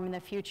perform in the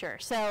future.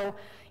 So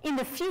in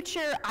the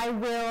future, I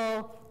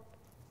will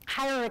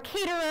hire a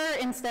caterer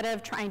instead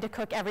of trying to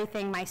cook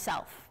everything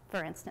myself,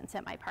 for instance,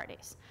 at my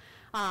parties.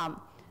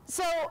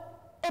 So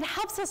it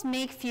helps us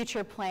make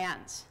future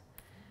plans.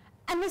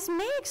 And this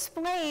may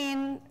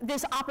explain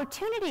this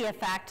opportunity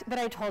effect that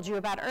I told you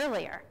about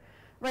earlier,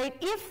 right?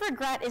 If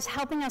regret is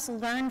helping us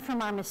learn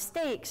from our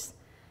mistakes,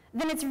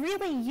 then it's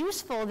really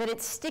useful that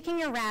it's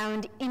sticking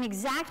around in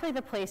exactly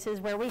the places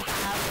where we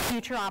have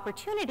future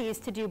opportunities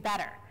to do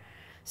better.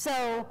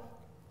 So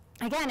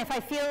again, if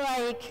I feel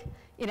like,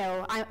 you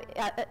know,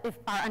 if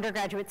our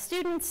undergraduate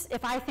students,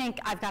 if I think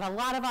I've got a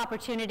lot of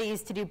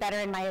opportunities to do better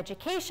in my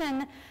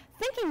education,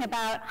 thinking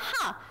about,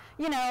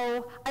 you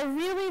know, I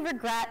really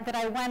regret that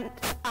I went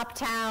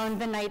uptown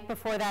the night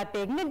before that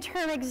big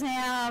midterm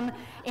exam.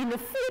 In the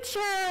future,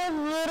 a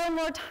little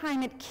more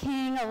time at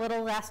King, a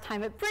little less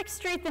time at Brick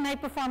Street the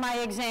night before my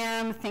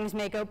exam, things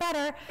may go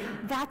better.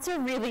 That's a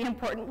really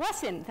important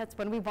lesson. That's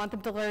when we want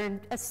them to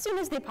learn as soon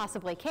as they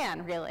possibly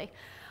can, really.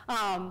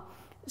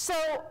 So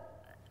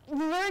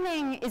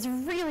learning is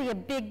really a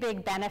big,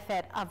 big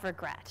benefit of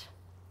regret.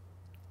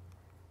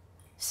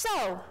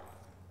 So,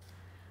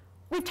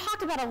 we've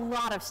talked about a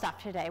lot of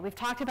stuff today. We've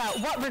talked about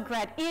what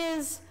regret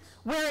is,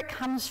 where it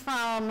comes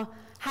from,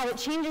 how it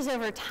changes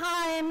over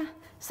time,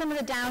 some of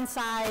the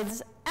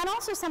downsides, and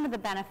also some of the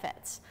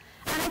benefits.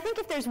 And I think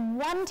if there's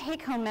one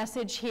take-home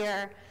message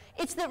here,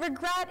 it's that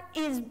regret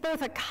is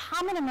both a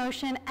common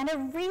emotion and a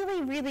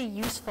really, really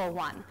useful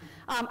one.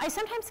 I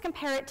sometimes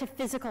compare it to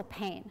physical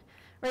pain.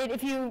 Right?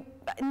 If you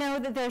know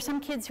that there are some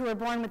kids who are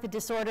born with a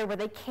disorder where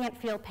they can't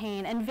feel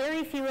pain, and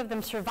very few of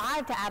them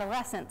survive to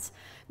adolescence,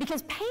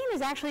 because pain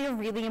is actually a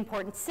really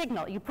important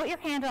signal. You put your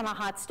hand on a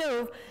hot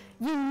stove,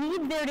 you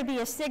need there to be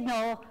a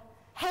signal,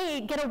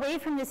 hey, get away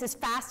from this as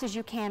fast as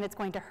you can, it's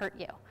going to hurt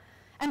you.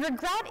 And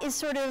regret is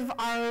sort of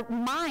our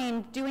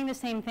mind doing the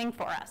same thing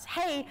for us.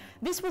 Hey,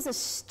 this was a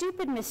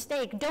stupid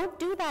mistake, don't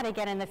do that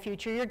again in the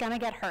future, you're gonna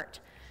get hurt.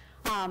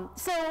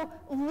 So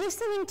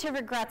listening to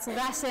regret's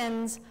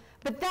lessons,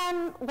 but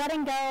then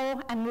letting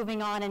go and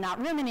moving on and not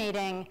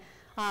ruminating,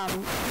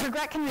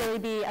 regret can really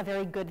be a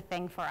very good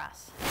thing for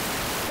us.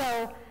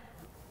 So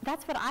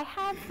that's what I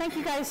have. Thank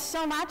you guys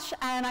so much,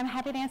 and I'm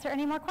happy to answer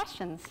any more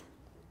questions.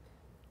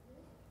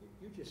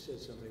 You just said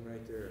something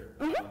right there.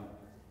 Mm-hmm.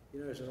 You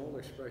know, there's an old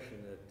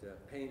expression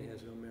that pain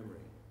has no memory.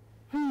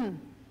 You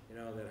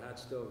know, that hot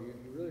stove, you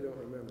really don't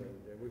remember.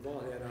 We've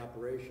all had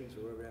operations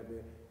or whatever have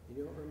been.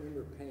 You don't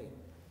remember pain.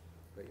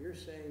 But you're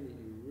saying that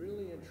you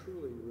really and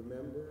truly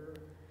remember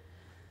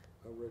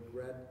a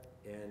regret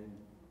and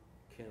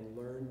can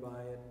learn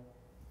by it?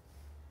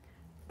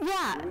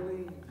 Yeah.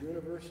 Really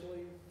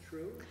universally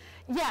true?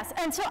 Yes,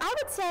 and so I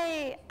would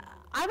say,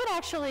 I would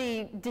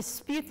actually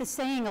dispute the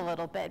saying a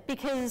little bit,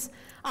 because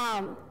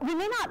we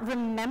may not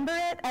remember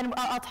it, and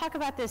I'll talk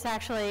about this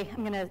actually,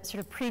 I'm going to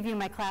sort of preview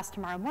my class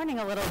tomorrow morning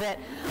a little bit,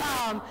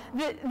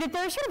 that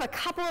there's sort of a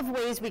couple of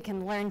ways we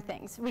can learn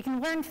things. We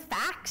can learn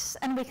facts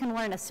and we can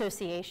learn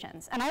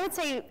associations. And I would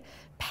say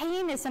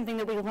pain is something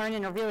that we learn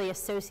in a really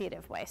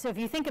associative way. So if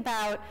you think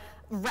about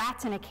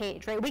rats in a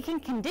cage, right, we can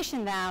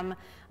condition them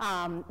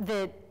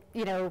that,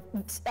 you know,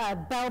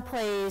 bell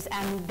plays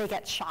and they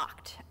get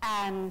shocked.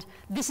 And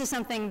this is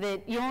something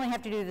that you only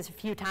have to do this a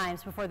few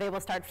times before they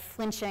will start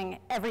flinching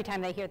every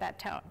time they hear that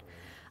tone.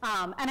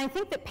 And I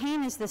think that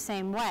pain is the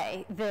same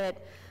way,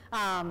 that,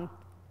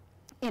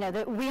 you know,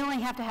 that we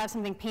only have to have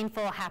something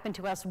painful happen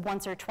to us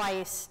once or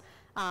twice.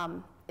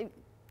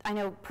 I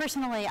know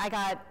personally I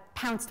got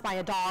pounced by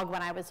a dog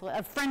when I was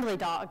a friendly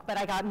dog, but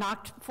I got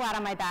knocked flat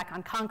on my back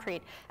on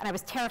concrete, and I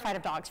was terrified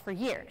of dogs for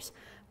years,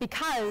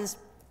 because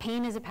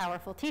pain is a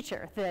powerful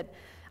teacher. That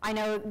I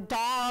know,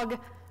 dog,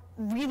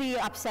 really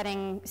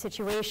upsetting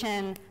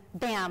situation,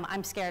 bam,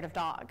 I'm scared of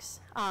dogs.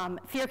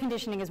 Fear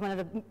conditioning is one of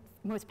the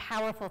most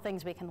powerful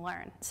things we can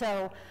learn.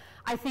 So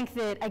I think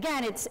that,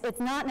 again, it's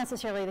not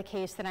necessarily the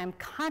case that I'm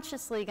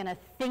consciously going to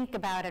think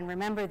about and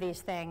remember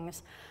these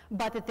things,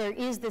 but that there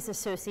is this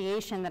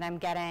association that I'm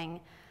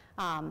getting,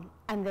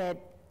 and that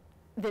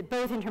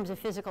both in terms of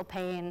physical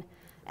pain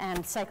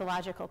and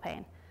psychological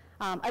pain.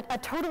 A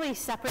totally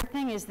separate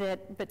thing is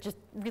that, but just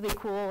really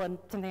cool and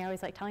something I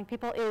always like telling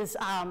people, is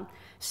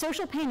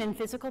social pain and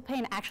physical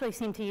pain actually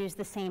seem to use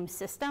the same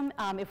system.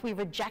 If we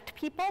reject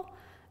people,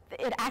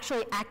 it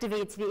actually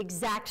activates the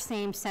exact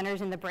same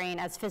centers in the brain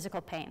as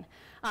physical pain.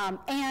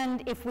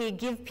 And if we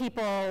give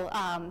people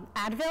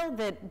Advil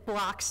that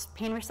blocks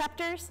pain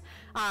receptors,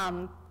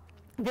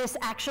 this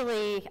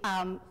actually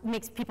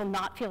makes people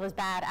not feel as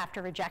bad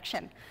after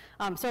rejection.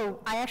 So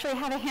I actually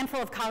have a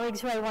handful of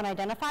colleagues who I won't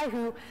identify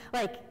who,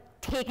 like,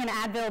 take an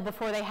Advil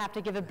before they have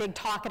to give a big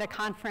talk at a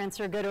conference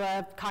or go to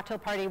a cocktail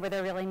party where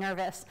they're really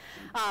nervous,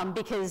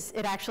 because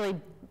it actually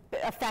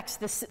affects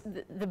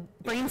the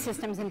brain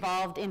systems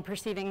involved in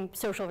perceiving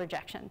social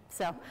rejection.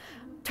 So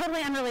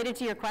totally unrelated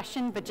to your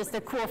question, but just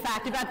a cool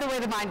fact about the way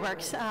the mind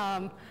works.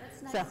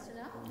 That's nice to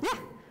know.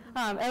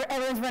 Yeah,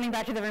 everyone's running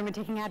back to the room and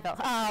taking Advil.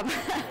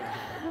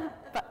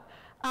 But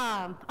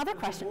other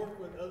questions? Does it work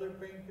with other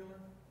painkillers?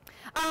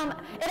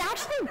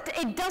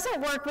 It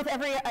doesn't work with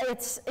every,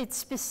 it's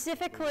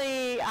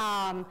specifically,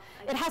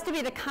 it has to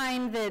be the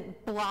kind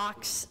that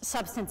blocks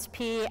substance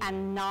P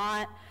and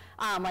not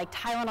like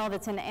Tylenol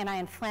that's an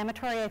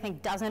anti-inflammatory, I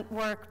think doesn't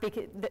work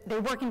because they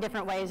work in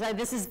different ways.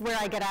 This is where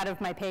I get out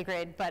of my pay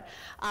grade, but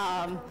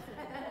that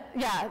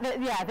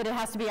it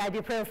has to be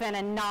ibuprofen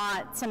and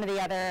not some of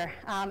the other,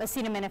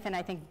 acetaminophen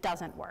I think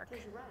doesn't work.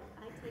 Because you're right,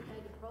 I take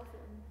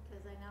ibuprofen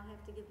because I now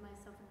have to give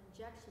myself an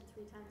injection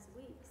 3 times a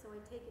week. So I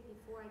take it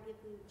before I give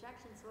the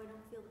injection so I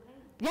don't feel the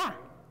pain. Yeah.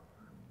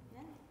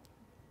 Yeah.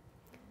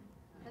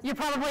 You're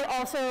probably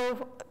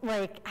also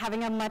like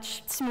having a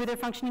much smoother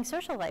functioning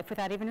social life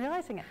without even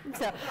realizing it.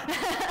 So,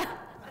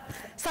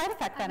 side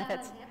effect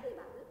benefits. I'm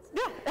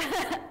not unhappy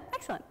about it. Yeah,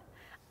 excellent.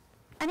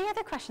 Any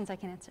other questions I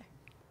can answer?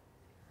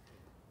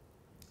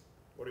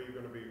 What are you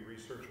going to be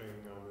researching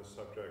on this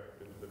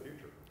subject into the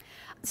future?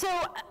 So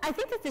I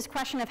think that this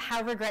question of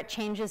how regret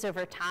changes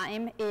over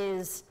time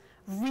is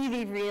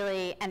really,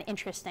 really an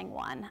interesting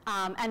one,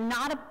 and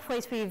not a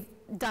place we've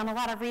done a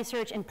lot of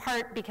research, in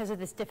part because of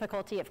this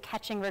difficulty of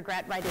catching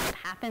regret right as it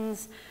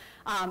happens,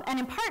 and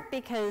in part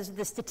because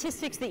the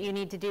statistics that you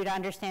need to do to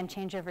understand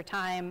change over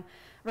time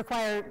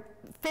require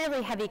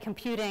fairly heavy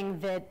computing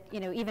that,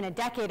 even a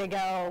decade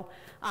ago,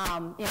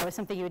 was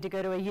something you had to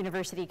go to a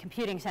university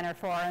computing center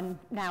for, and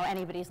now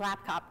anybody's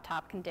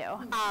laptop can do.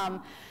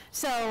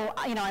 So,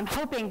 I'm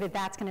hoping that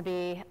that's going to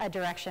be a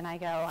direction I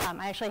go.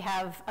 I actually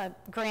have a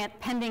grant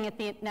pending at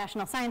the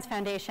National Science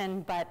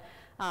Foundation, but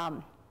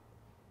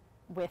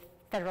with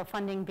federal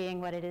funding being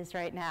what it is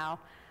right now,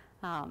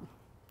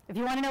 if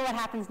you want to know what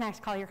happens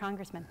next, call your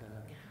congressman.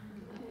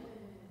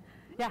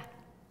 Yeah.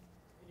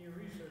 In your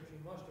research, you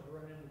must have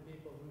run into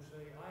people who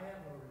say, I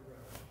have no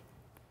regrets.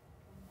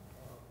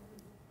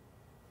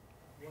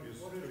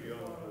 She's What is too your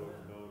young to thought on have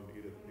that? known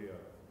Edith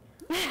Piaf.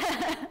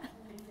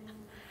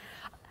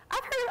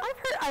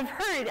 I've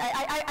heard,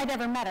 I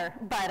never met her,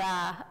 but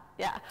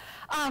yeah.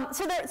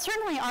 So there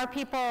certainly are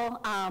people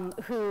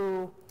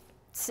who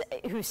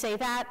say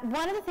that.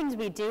 One of the things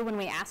we do when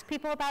we ask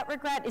people about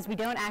regret is we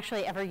don't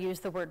actually ever use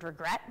the word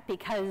regret,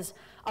 because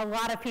a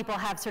lot of people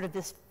have sort of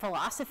this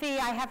philosophy,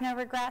 I have no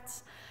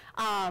regrets.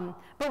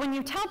 But when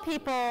you tell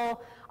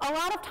people, a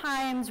lot of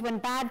times when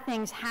bad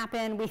things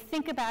happen, we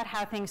think about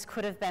how things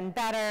could have been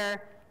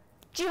better.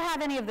 Do you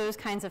have any of those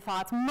kinds of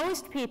thoughts?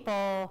 Most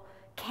people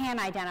can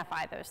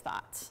identify those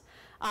thoughts.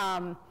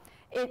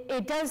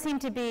 It does seem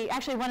to be,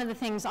 actually one of the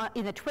things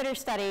in the Twitter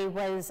study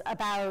was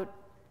about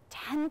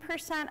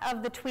 10%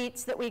 of the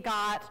tweets that we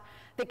got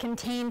that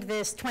contained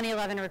this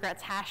 2011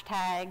 regrets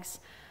hashtags,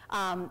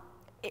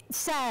 it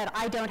said,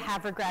 I don't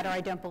have regret, or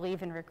I don't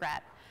believe in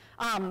regret.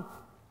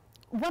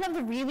 One of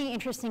the really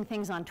interesting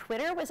things on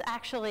Twitter was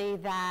actually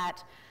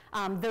that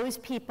those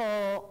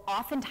people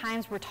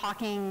oftentimes were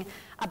talking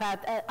about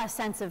a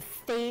sense of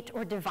fate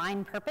or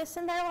divine purpose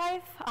in their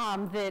life,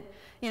 that,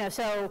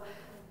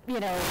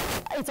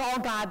 it's all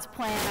God's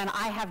plan and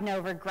I have no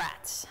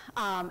regrets.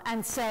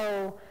 And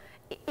so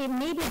it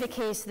may be the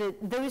case that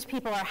those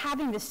people are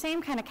having the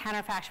same kind of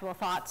counterfactual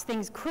thoughts.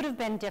 Things could have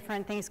been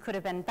different, things could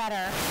have been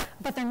better,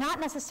 but they're not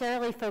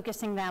necessarily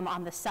focusing them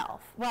on the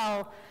self.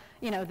 Well,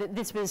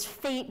 this was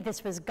fate,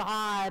 this was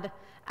God,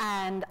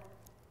 and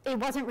it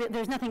wasn't,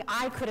 there's nothing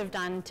I could have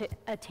done to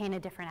attain a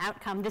different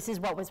outcome. This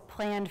is what was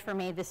planned for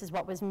me, this is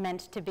what was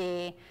meant to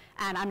be,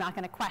 and I'm not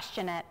going to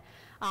question it.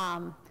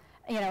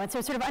 And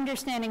so sort of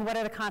understanding what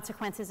are the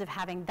consequences of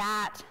having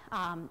that.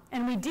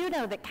 And we do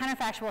know that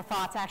counterfactual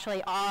thoughts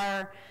actually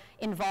are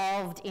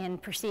involved in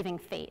perceiving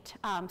fate.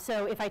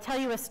 So if I tell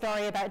you a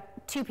story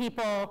about two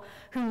people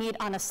who meet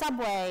on a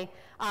subway,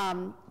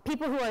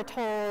 people who are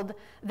told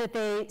that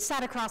they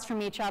sat across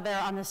from each other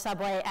on the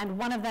subway and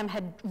one of them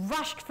had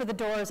rushed for the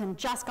doors and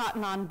just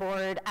gotten on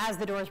board as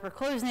the doors were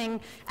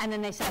closing, and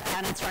then they sat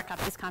down and struck up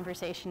this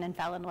conversation and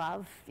fell in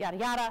love, yada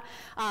yada,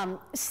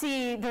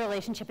 see the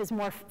relationship is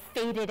more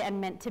fated and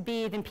meant to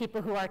be than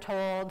people who are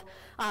told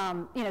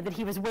that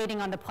he was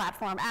waiting on the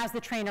platform as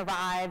the train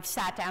arrived,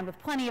 sat down with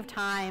plenty of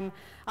time,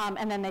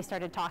 and then they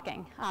started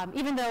talking,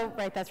 even though,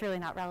 right, that's really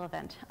not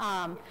relevant.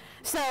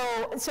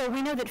 So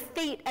we know that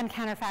fate and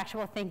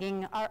counterfactual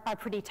thinking are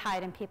pretty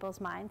tied in people's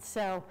minds.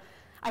 So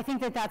I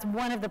think that that's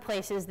one of the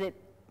places that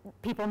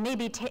people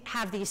maybe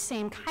have these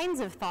same kinds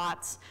of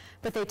thoughts,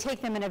 but they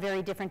take them in a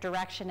very different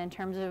direction in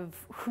terms of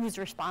who's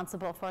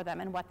responsible for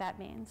them and what that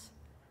means.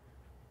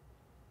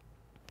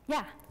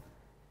 Yeah?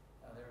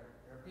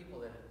 There are people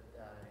that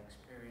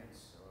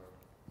experience or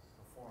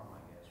perform,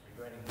 I guess,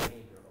 regretting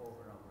behavior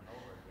over and over and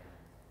over again,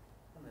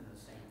 and in the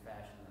same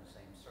fashion, in the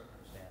same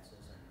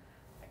circumstances, and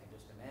I can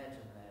just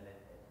imagine that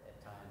at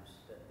times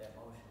that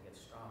motion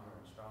gets stronger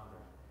and stronger,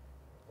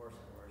 worse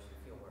and worse, you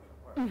feel worse and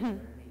worse. Mm-hmm.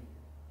 Are there any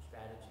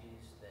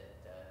strategies that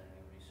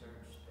you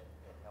research that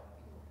help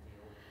people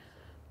deal with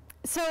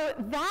this? So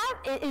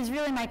that is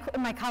really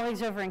my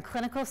colleagues over in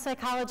clinical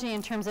psychology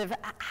in terms of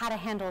how to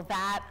handle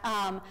that.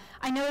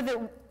 I know that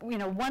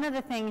one of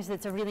the things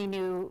that's a really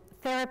new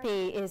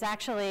therapy is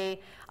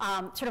actually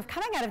sort of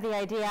coming out of the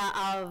idea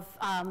of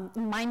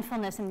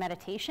mindfulness and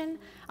meditation.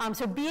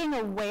 So being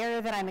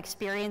aware that I'm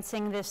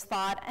experiencing this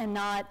thought and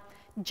not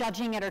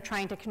judging it or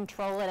trying to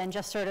control it and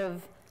just sort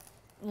of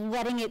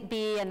letting it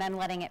be and then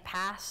letting it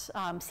pass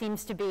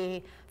seems to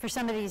be, for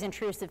some of these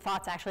intrusive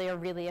thoughts, actually a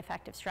really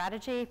effective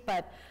strategy.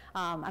 But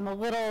I'm a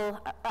little,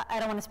 I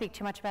don't want to speak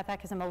too much about that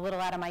because I'm a little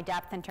out of my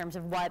depth in terms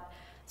of what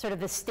sort of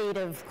the state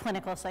of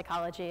clinical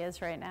psychology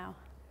is right now.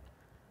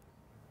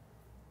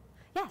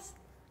 Yes?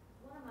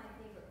 One of my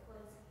favorite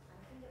quotes, I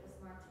think it was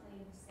Mark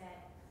Twain, who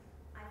said,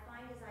 "I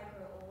find as I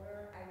grow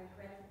older, I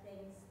regret the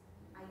things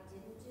I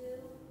didn't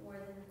do more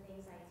than the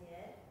things I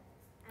did."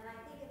 And I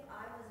think if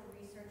I was a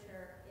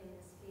researcher in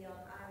this field,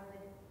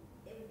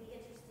 it would be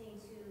interesting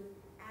to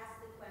ask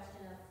the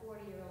question of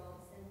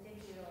 40-year-olds and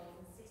 50-year-olds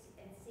and 60,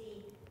 and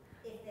see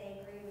if they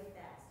agree with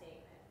that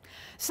statement.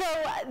 So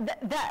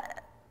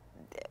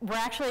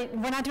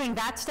we're not doing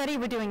that study.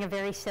 We're doing a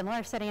very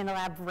similar study in the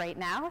lab right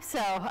now. So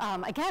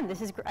again,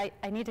 this is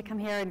I need to come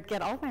here and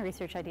get all of my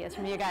research ideas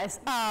from you guys.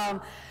 I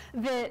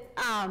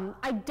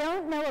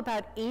don't know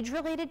about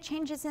age-related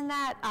changes in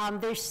that.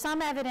 There's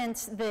some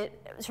evidence that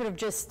sort of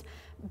just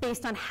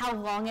based on how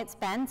long it's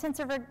been since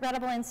a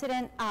regrettable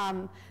incident,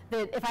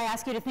 that if I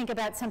ask you to think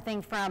about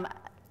something from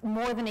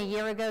more than a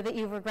year ago that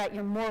you regret,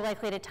 you're more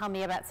likely to tell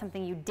me about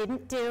something you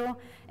didn't do.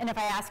 And if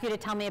I ask you to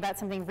tell me about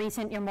something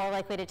recent, you're more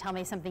likely to tell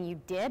me something you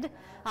did.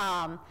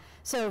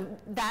 So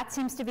that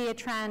seems to be a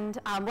trend.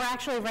 We're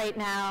actually right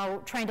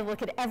now trying to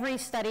look at every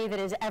study that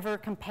has ever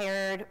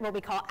compared what we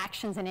call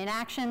actions and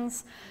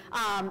inactions,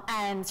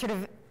 and sort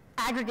of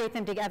aggregate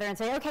them together and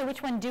say, okay,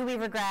 which one do we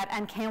regret,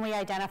 and can we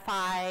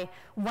identify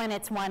when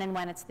it's one and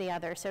when it's the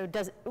other? So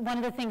one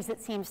of the things that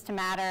seems to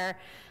matter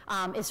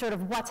is sort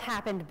of what's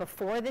happened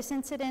before this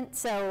incident.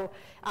 So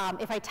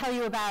if I tell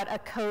you about a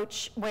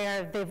coach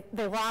where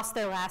they lost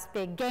their last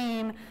big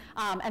game,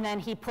 and then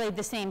he played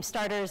the same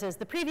starters as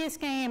the previous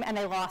game and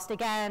they lost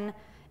again,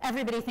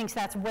 everybody thinks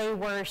that's way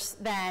worse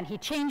than he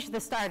changed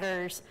the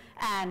starters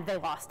and they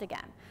lost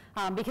again.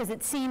 Because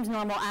it seems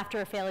normal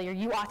after a failure,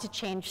 you ought to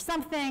change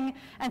something,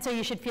 and so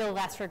you should feel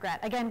less regret.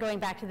 Again, going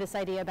back to this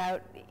idea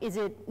about, is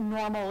it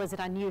normal, is it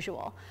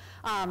unusual?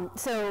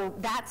 So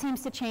that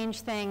seems to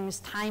change things,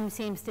 time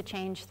seems to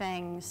change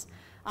things.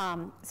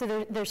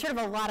 So there's sort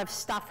of a lot of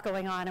stuff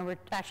going on, and we're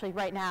actually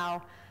right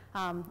now,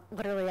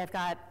 literally I've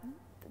got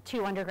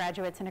 2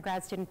 undergraduates and a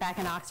grad student back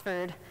in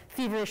Oxford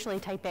feverishly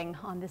typing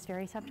on this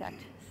very subject,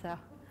 so.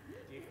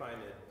 Do you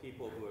find that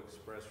people who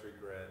express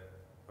regret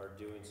are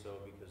doing so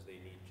because they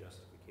need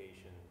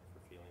justification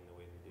for feeling the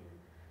way they do?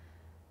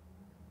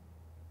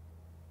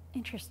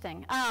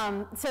 Interesting.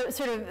 So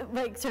sort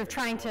of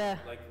trying to.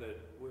 Like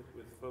with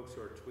folks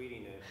who are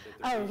tweeting it, that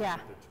the Oh, reason yeah.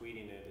 that they're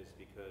tweeting it is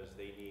because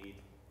they need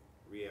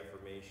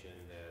reaffirmation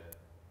that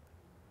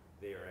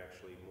they are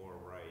actually more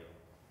right.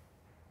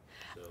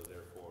 So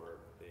therefore,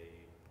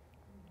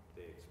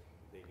 they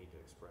need to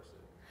express it.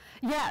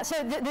 Yeah,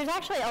 so there's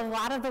actually a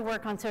lot of the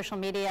work on social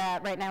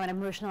media right now in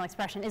emotional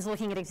expression is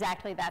looking at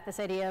exactly that, this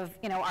idea of,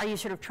 are you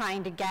sort of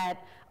trying to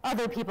get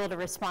other people to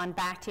respond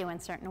back to you in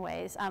certain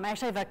ways. I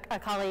actually have a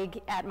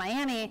colleague at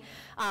Miami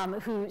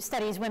who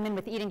studies women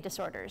with eating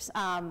disorders,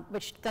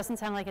 which doesn't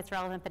sound like it's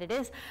relevant, but it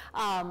is,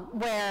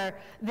 where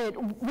the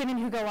women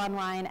who go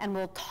online and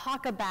will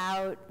talk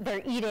about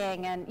their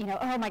eating and,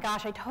 oh my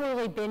gosh, I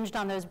totally binged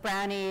on those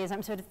brownies,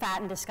 I'm sort of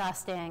fat and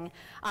disgusting,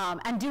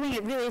 and doing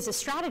it really as a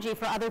strategy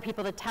for other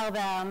people to tell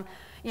them,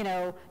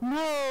 no,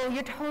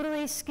 you're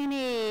totally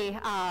skinny,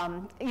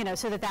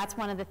 so that's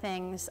one of the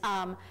things.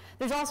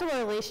 There's also a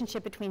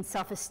relationship between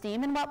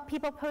self-esteem and what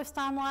people post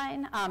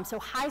online. So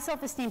high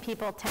self-esteem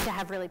people tend to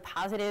have really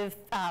positive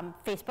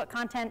Facebook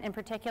content in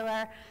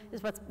particular,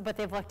 is what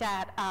they've looked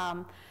at.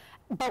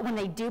 But when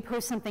they do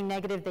post something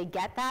negative, they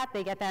get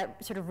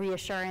that sort of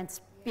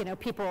reassurance.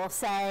 People will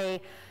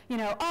say,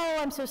 oh,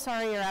 I'm so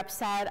sorry you're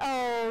upset.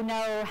 Oh,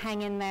 no,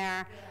 hang in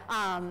there.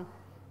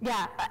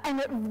 Yeah,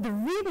 and the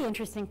really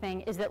interesting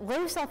thing is that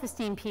low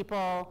self-esteem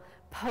people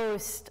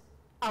post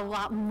a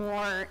lot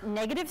more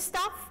negative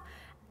stuff,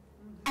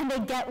 and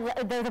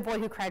they're the boy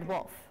who cried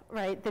wolf,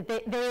 right? That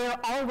they are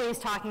always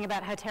talking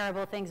about how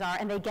terrible things are,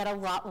 and they get a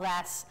lot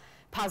less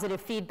positive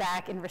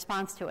feedback in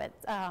response to it,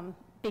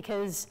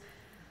 because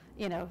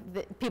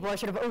people are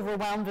sort of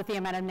overwhelmed with the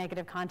amount of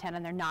negative content,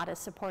 and they're not as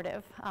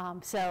supportive.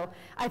 So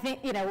I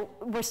think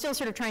we're still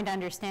sort of trying to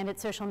understand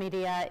it. Social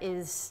media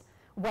is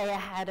way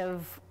ahead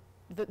of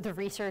the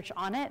research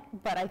on it,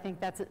 but I think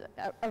that's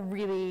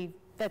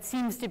that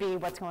seems to be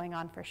what's going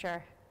on for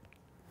sure.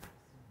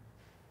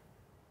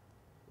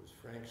 Was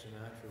Frank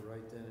Sinatra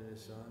right then in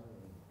his song?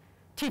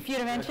 Too few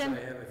to mention?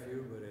 I have a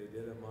few, but I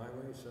did it my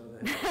way, so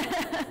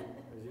that,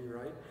 is he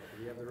right?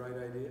 Did he have the right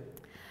idea?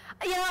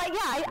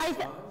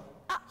 Simple.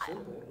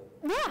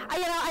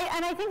 Yeah,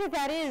 and I think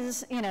that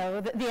is,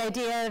 the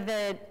idea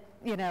that,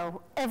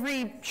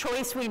 every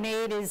choice we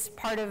made is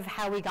part of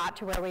how we got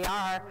to where we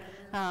are.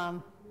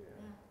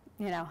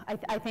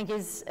 I think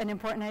is an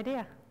important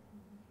idea.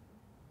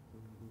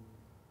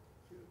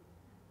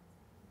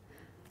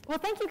 Well,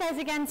 thank you guys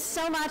again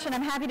so much, and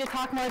I'm happy to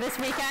talk more this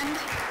weekend.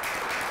 Can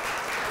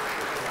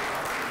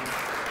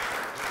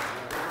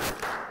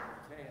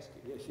I ask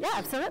you? Yes, Yeah,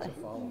 absolutely.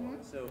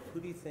 So who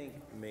do you think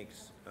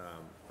makes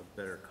a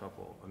better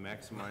couple? A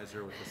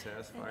maximizer with a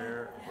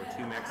satisfier, or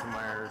two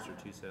maximizers or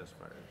two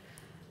satisfiers?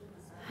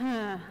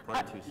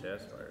 Probably two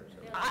satisfiers.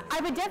 I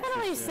would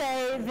definitely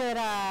say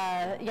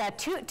that, yeah,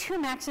 two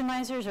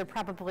maximizers are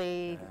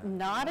probably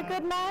not a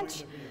good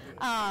match.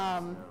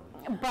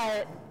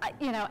 But,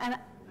 you know, and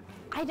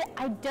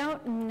I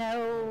don't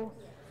know,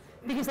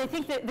 because I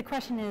think that the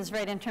question is,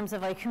 right, in terms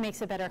of like who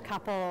makes a better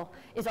couple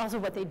is also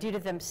what they do to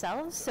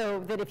themselves.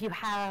 So that if you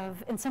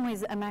have, in some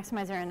ways, a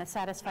maximizer and a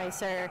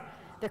satisficer,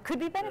 there could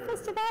be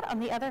benefits to that. On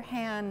the other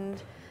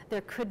hand,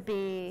 there could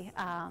be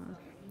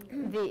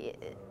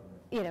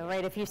you know,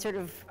 right, if you sort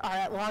of are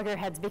at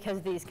loggerheads because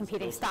of these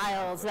competing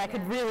styles, that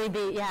could really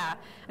be, yeah,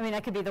 I mean,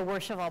 that could be the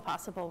worst of all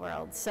possible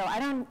worlds. So I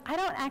don't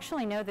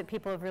actually know that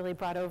people have really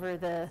brought over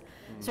the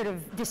sort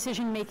of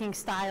decision-making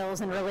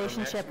styles and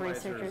relationship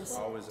researchers.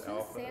 Always Two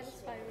alphas.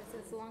 satisfiers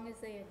as long as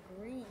they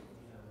agree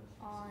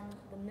on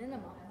the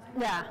minimum.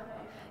 Yeah,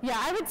 yeah,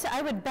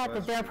 I would bet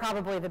that they're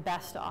probably the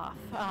best off.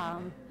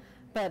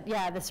 But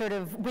yeah, the sort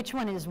of which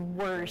one is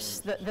worse,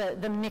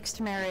 the mixed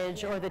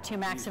marriage or the two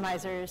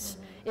maximizers,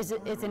 is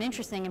an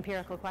interesting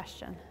empirical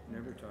question.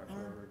 Never talk about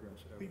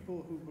regrets. ever.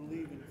 People who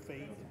believe in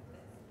fate,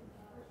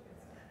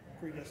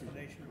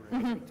 predestination,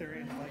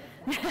 Presbyterian,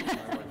 like,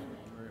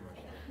 Very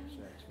much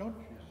sex. don't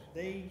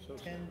they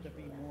tend to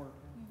be more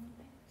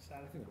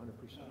I think 100%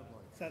 of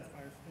life.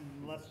 satisfiers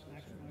and less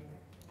maximizers?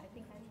 I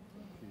think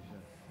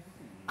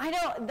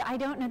I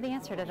don't know the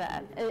answer to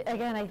that.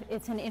 Again,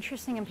 it's an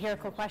interesting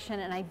empirical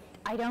question, and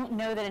I don't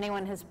know that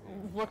anyone has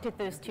looked at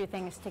those two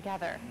things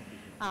together.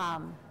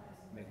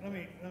 Let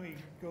me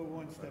go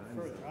one step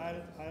further.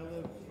 I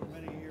lived for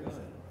many years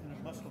in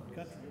a Muslim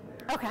country,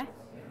 Okay.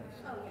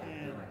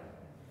 and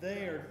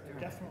they are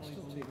definitely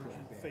believers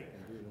in fate.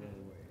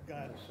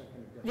 God,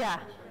 Yeah.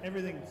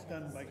 everything's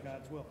done by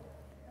God's will.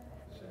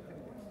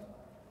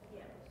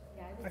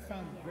 I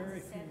found very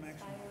few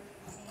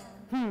maximums.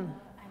 I'm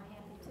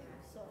happy too,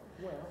 so.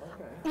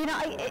 You know,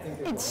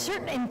 it's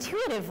certain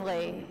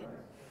intuitively,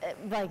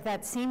 like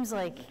that seems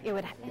like it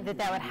would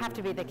that would have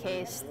to be the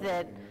case,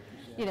 that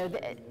you know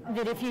that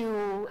if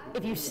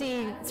you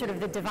see sort of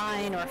the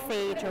divine or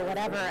fate or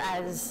whatever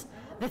as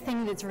the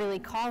thing that's really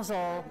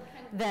causal,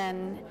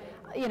 then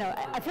you know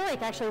I feel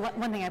like actually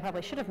one thing I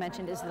probably should have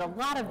mentioned is that a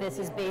lot of this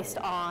is based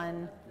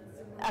on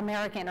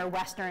American or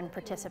Western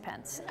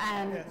participants,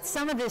 and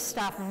some of this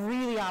stuff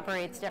really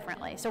operates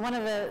differently. So one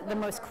of the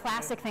most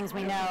classic things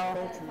we know,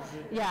 Cultures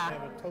that yeah.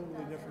 have a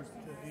totally different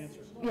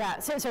answer. Yeah,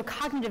 so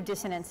cognitive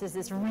dissonance is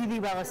this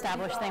really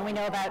well-established thing we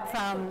know about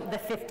from the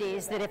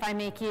 50s, that if I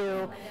make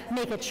you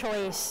make a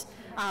choice,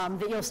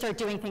 that you'll start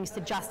doing things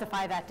to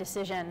justify that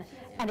decision,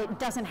 and it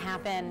doesn't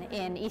happen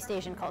in East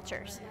Asian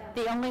cultures.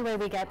 The only way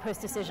we get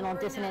post-decisional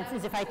dissonance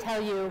is if I tell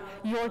you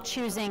you're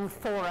choosing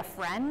for a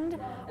friend,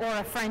 or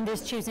a friend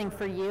is choosing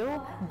for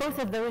you. Both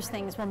of those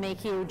things will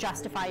make you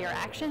justify your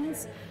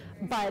actions,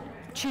 but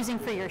choosing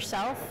for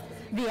yourself,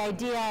 the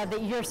idea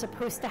that you're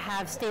supposed to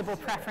have stable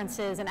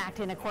preferences and act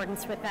in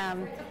accordance with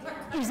them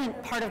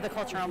isn't part of the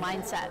cultural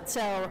mindset.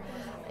 So,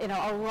 you know,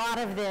 a lot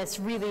of this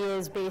really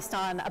is based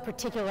on a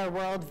particular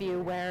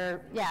worldview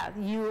where, yeah,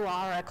 you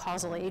are a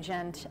causal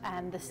agent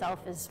and the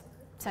self is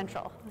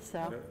central.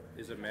 So,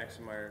 Is a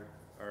maximizer,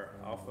 or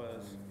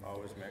alphas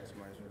always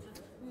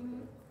maximizers?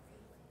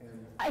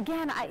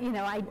 again,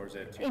 Or is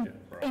that too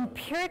broad?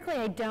 empirically,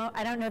 I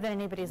don't know that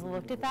anybody's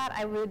looked at that.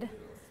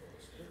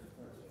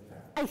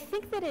 I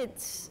think that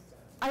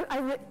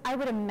I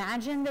would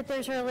imagine that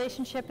there's a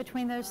relationship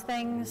between those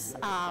things,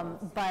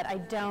 but I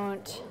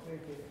don't.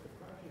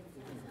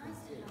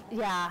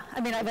 Yeah,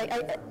 I mean,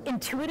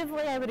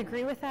 intuitively I would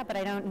agree with that, but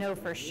I don't know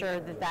for sure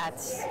that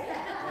that's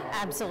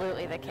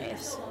absolutely the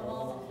case.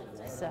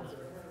 So,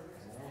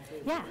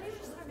 yeah. We were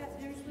just talking about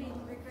bittersweet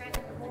regret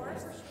and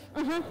remorse,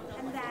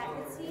 and that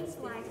it seems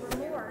like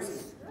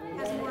remorse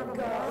has more of a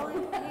moral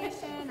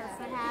implication, or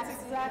perhaps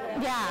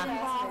Yeah.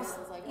 involves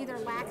either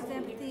lack of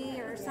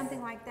empathy or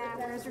something like that,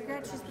 whereas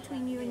regret's just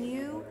between you and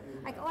you.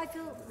 Like, oh,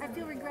 I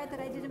feel regret that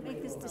I didn't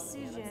make this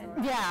decision.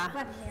 Yeah.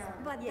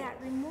 But that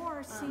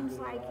remorse seems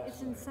like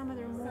it's in some of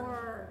their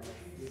more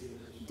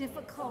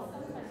difficult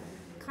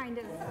kind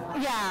of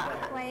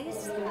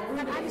place.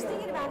 And I was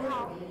thinking about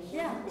how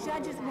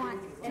judges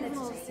want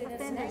juvenile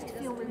offenders to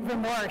feel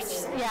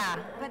Remorse, yeah.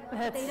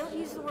 but they don't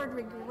use the word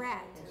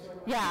regret.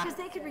 Yeah. Because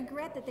they could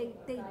regret that they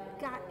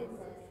got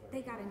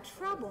in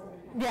trouble.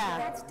 Yeah.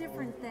 That's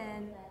different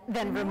than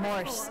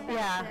remorse, remorseful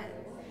yeah. about it.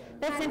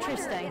 That's I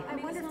interesting. I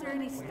wonder if there are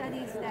any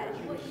studies that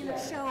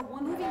show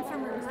moving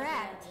from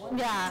regret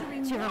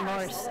To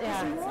remorse,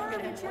 yeah. is more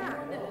mature.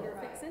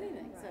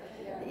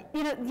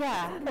 You know,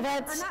 yeah, Or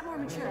that's. not more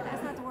mature,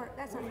 that's not the word,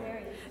 that's not the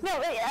word. No,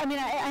 I mean,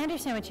 I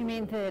understand what you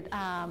mean, that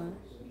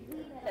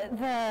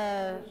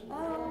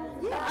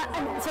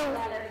so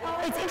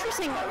it's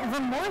interesting,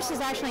 remorse is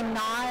actually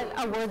not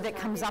a word that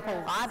comes up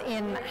a lot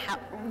in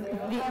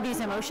these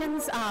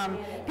emotions.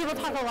 People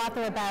talk a lot,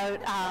 though, about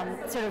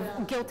sort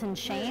of guilt and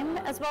shame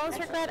as well as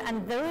regret,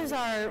 and those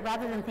are,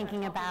 rather than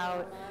thinking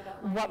about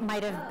what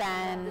might have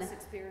been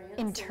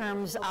in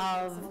terms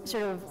of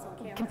sort of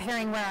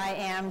comparing where I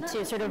am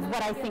to sort of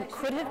what I think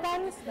could have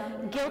been.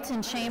 Guilt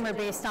and shame are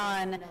based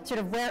on sort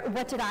of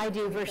what did I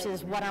do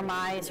versus what are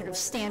my sort of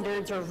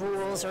standards or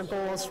rules or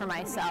goals for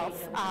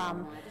myself.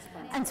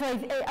 And so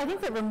I think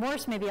that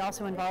remorse maybe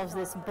also involves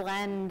this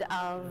blend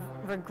of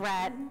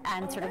regret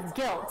and sort of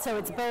guilt. So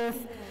it's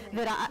both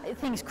that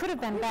things could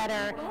have been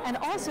better, and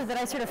also that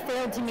I sort of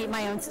failed to meet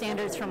my own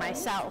standards for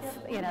myself,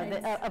 you know,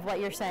 of what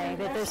you're saying,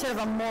 that there's sort of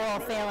a moral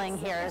failing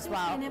here as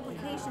well. An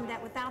implication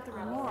that without the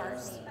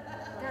remorse,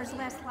 there's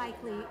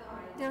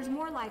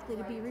more likely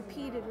to be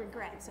repeated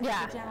regrets,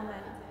 as the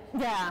gentleman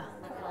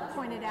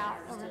pointed out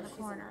over in the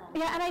corner.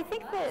 Yeah, and I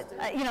think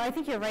that, you know, I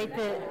think you're right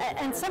that,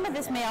 and some of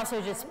this may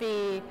also just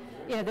be,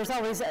 you know, there's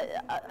always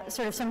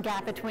sort of some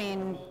gap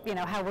between, you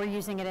know, how we're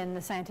using it in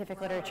the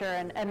scientific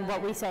literature and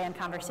what we say in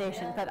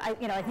conversation. But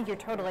I think you're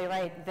totally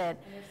right that,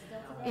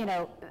 you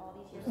know,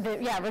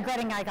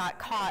 regretting I got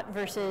caught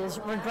versus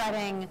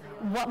regretting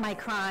what my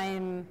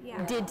crime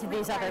did to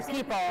these other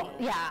people.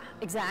 Yeah,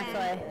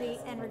 exactly.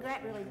 And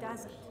regret really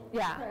doesn't.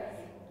 Yeah.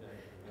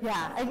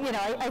 Yeah,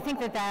 I think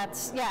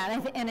that's,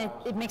 and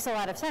it makes a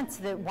lot of sense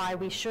that why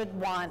we should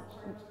want,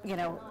 you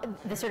know,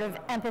 the sort of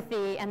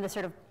empathy and the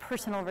sort of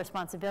personal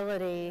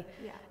responsibility,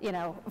 you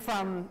know,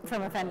 from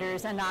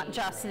offenders, and not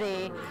just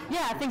the,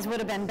 things would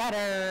have been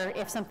better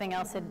if something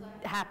else had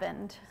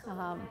happened.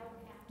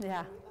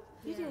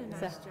 You did a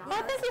nice job.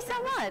 Well, thank you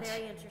so much.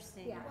 Very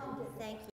interesting. Thank you.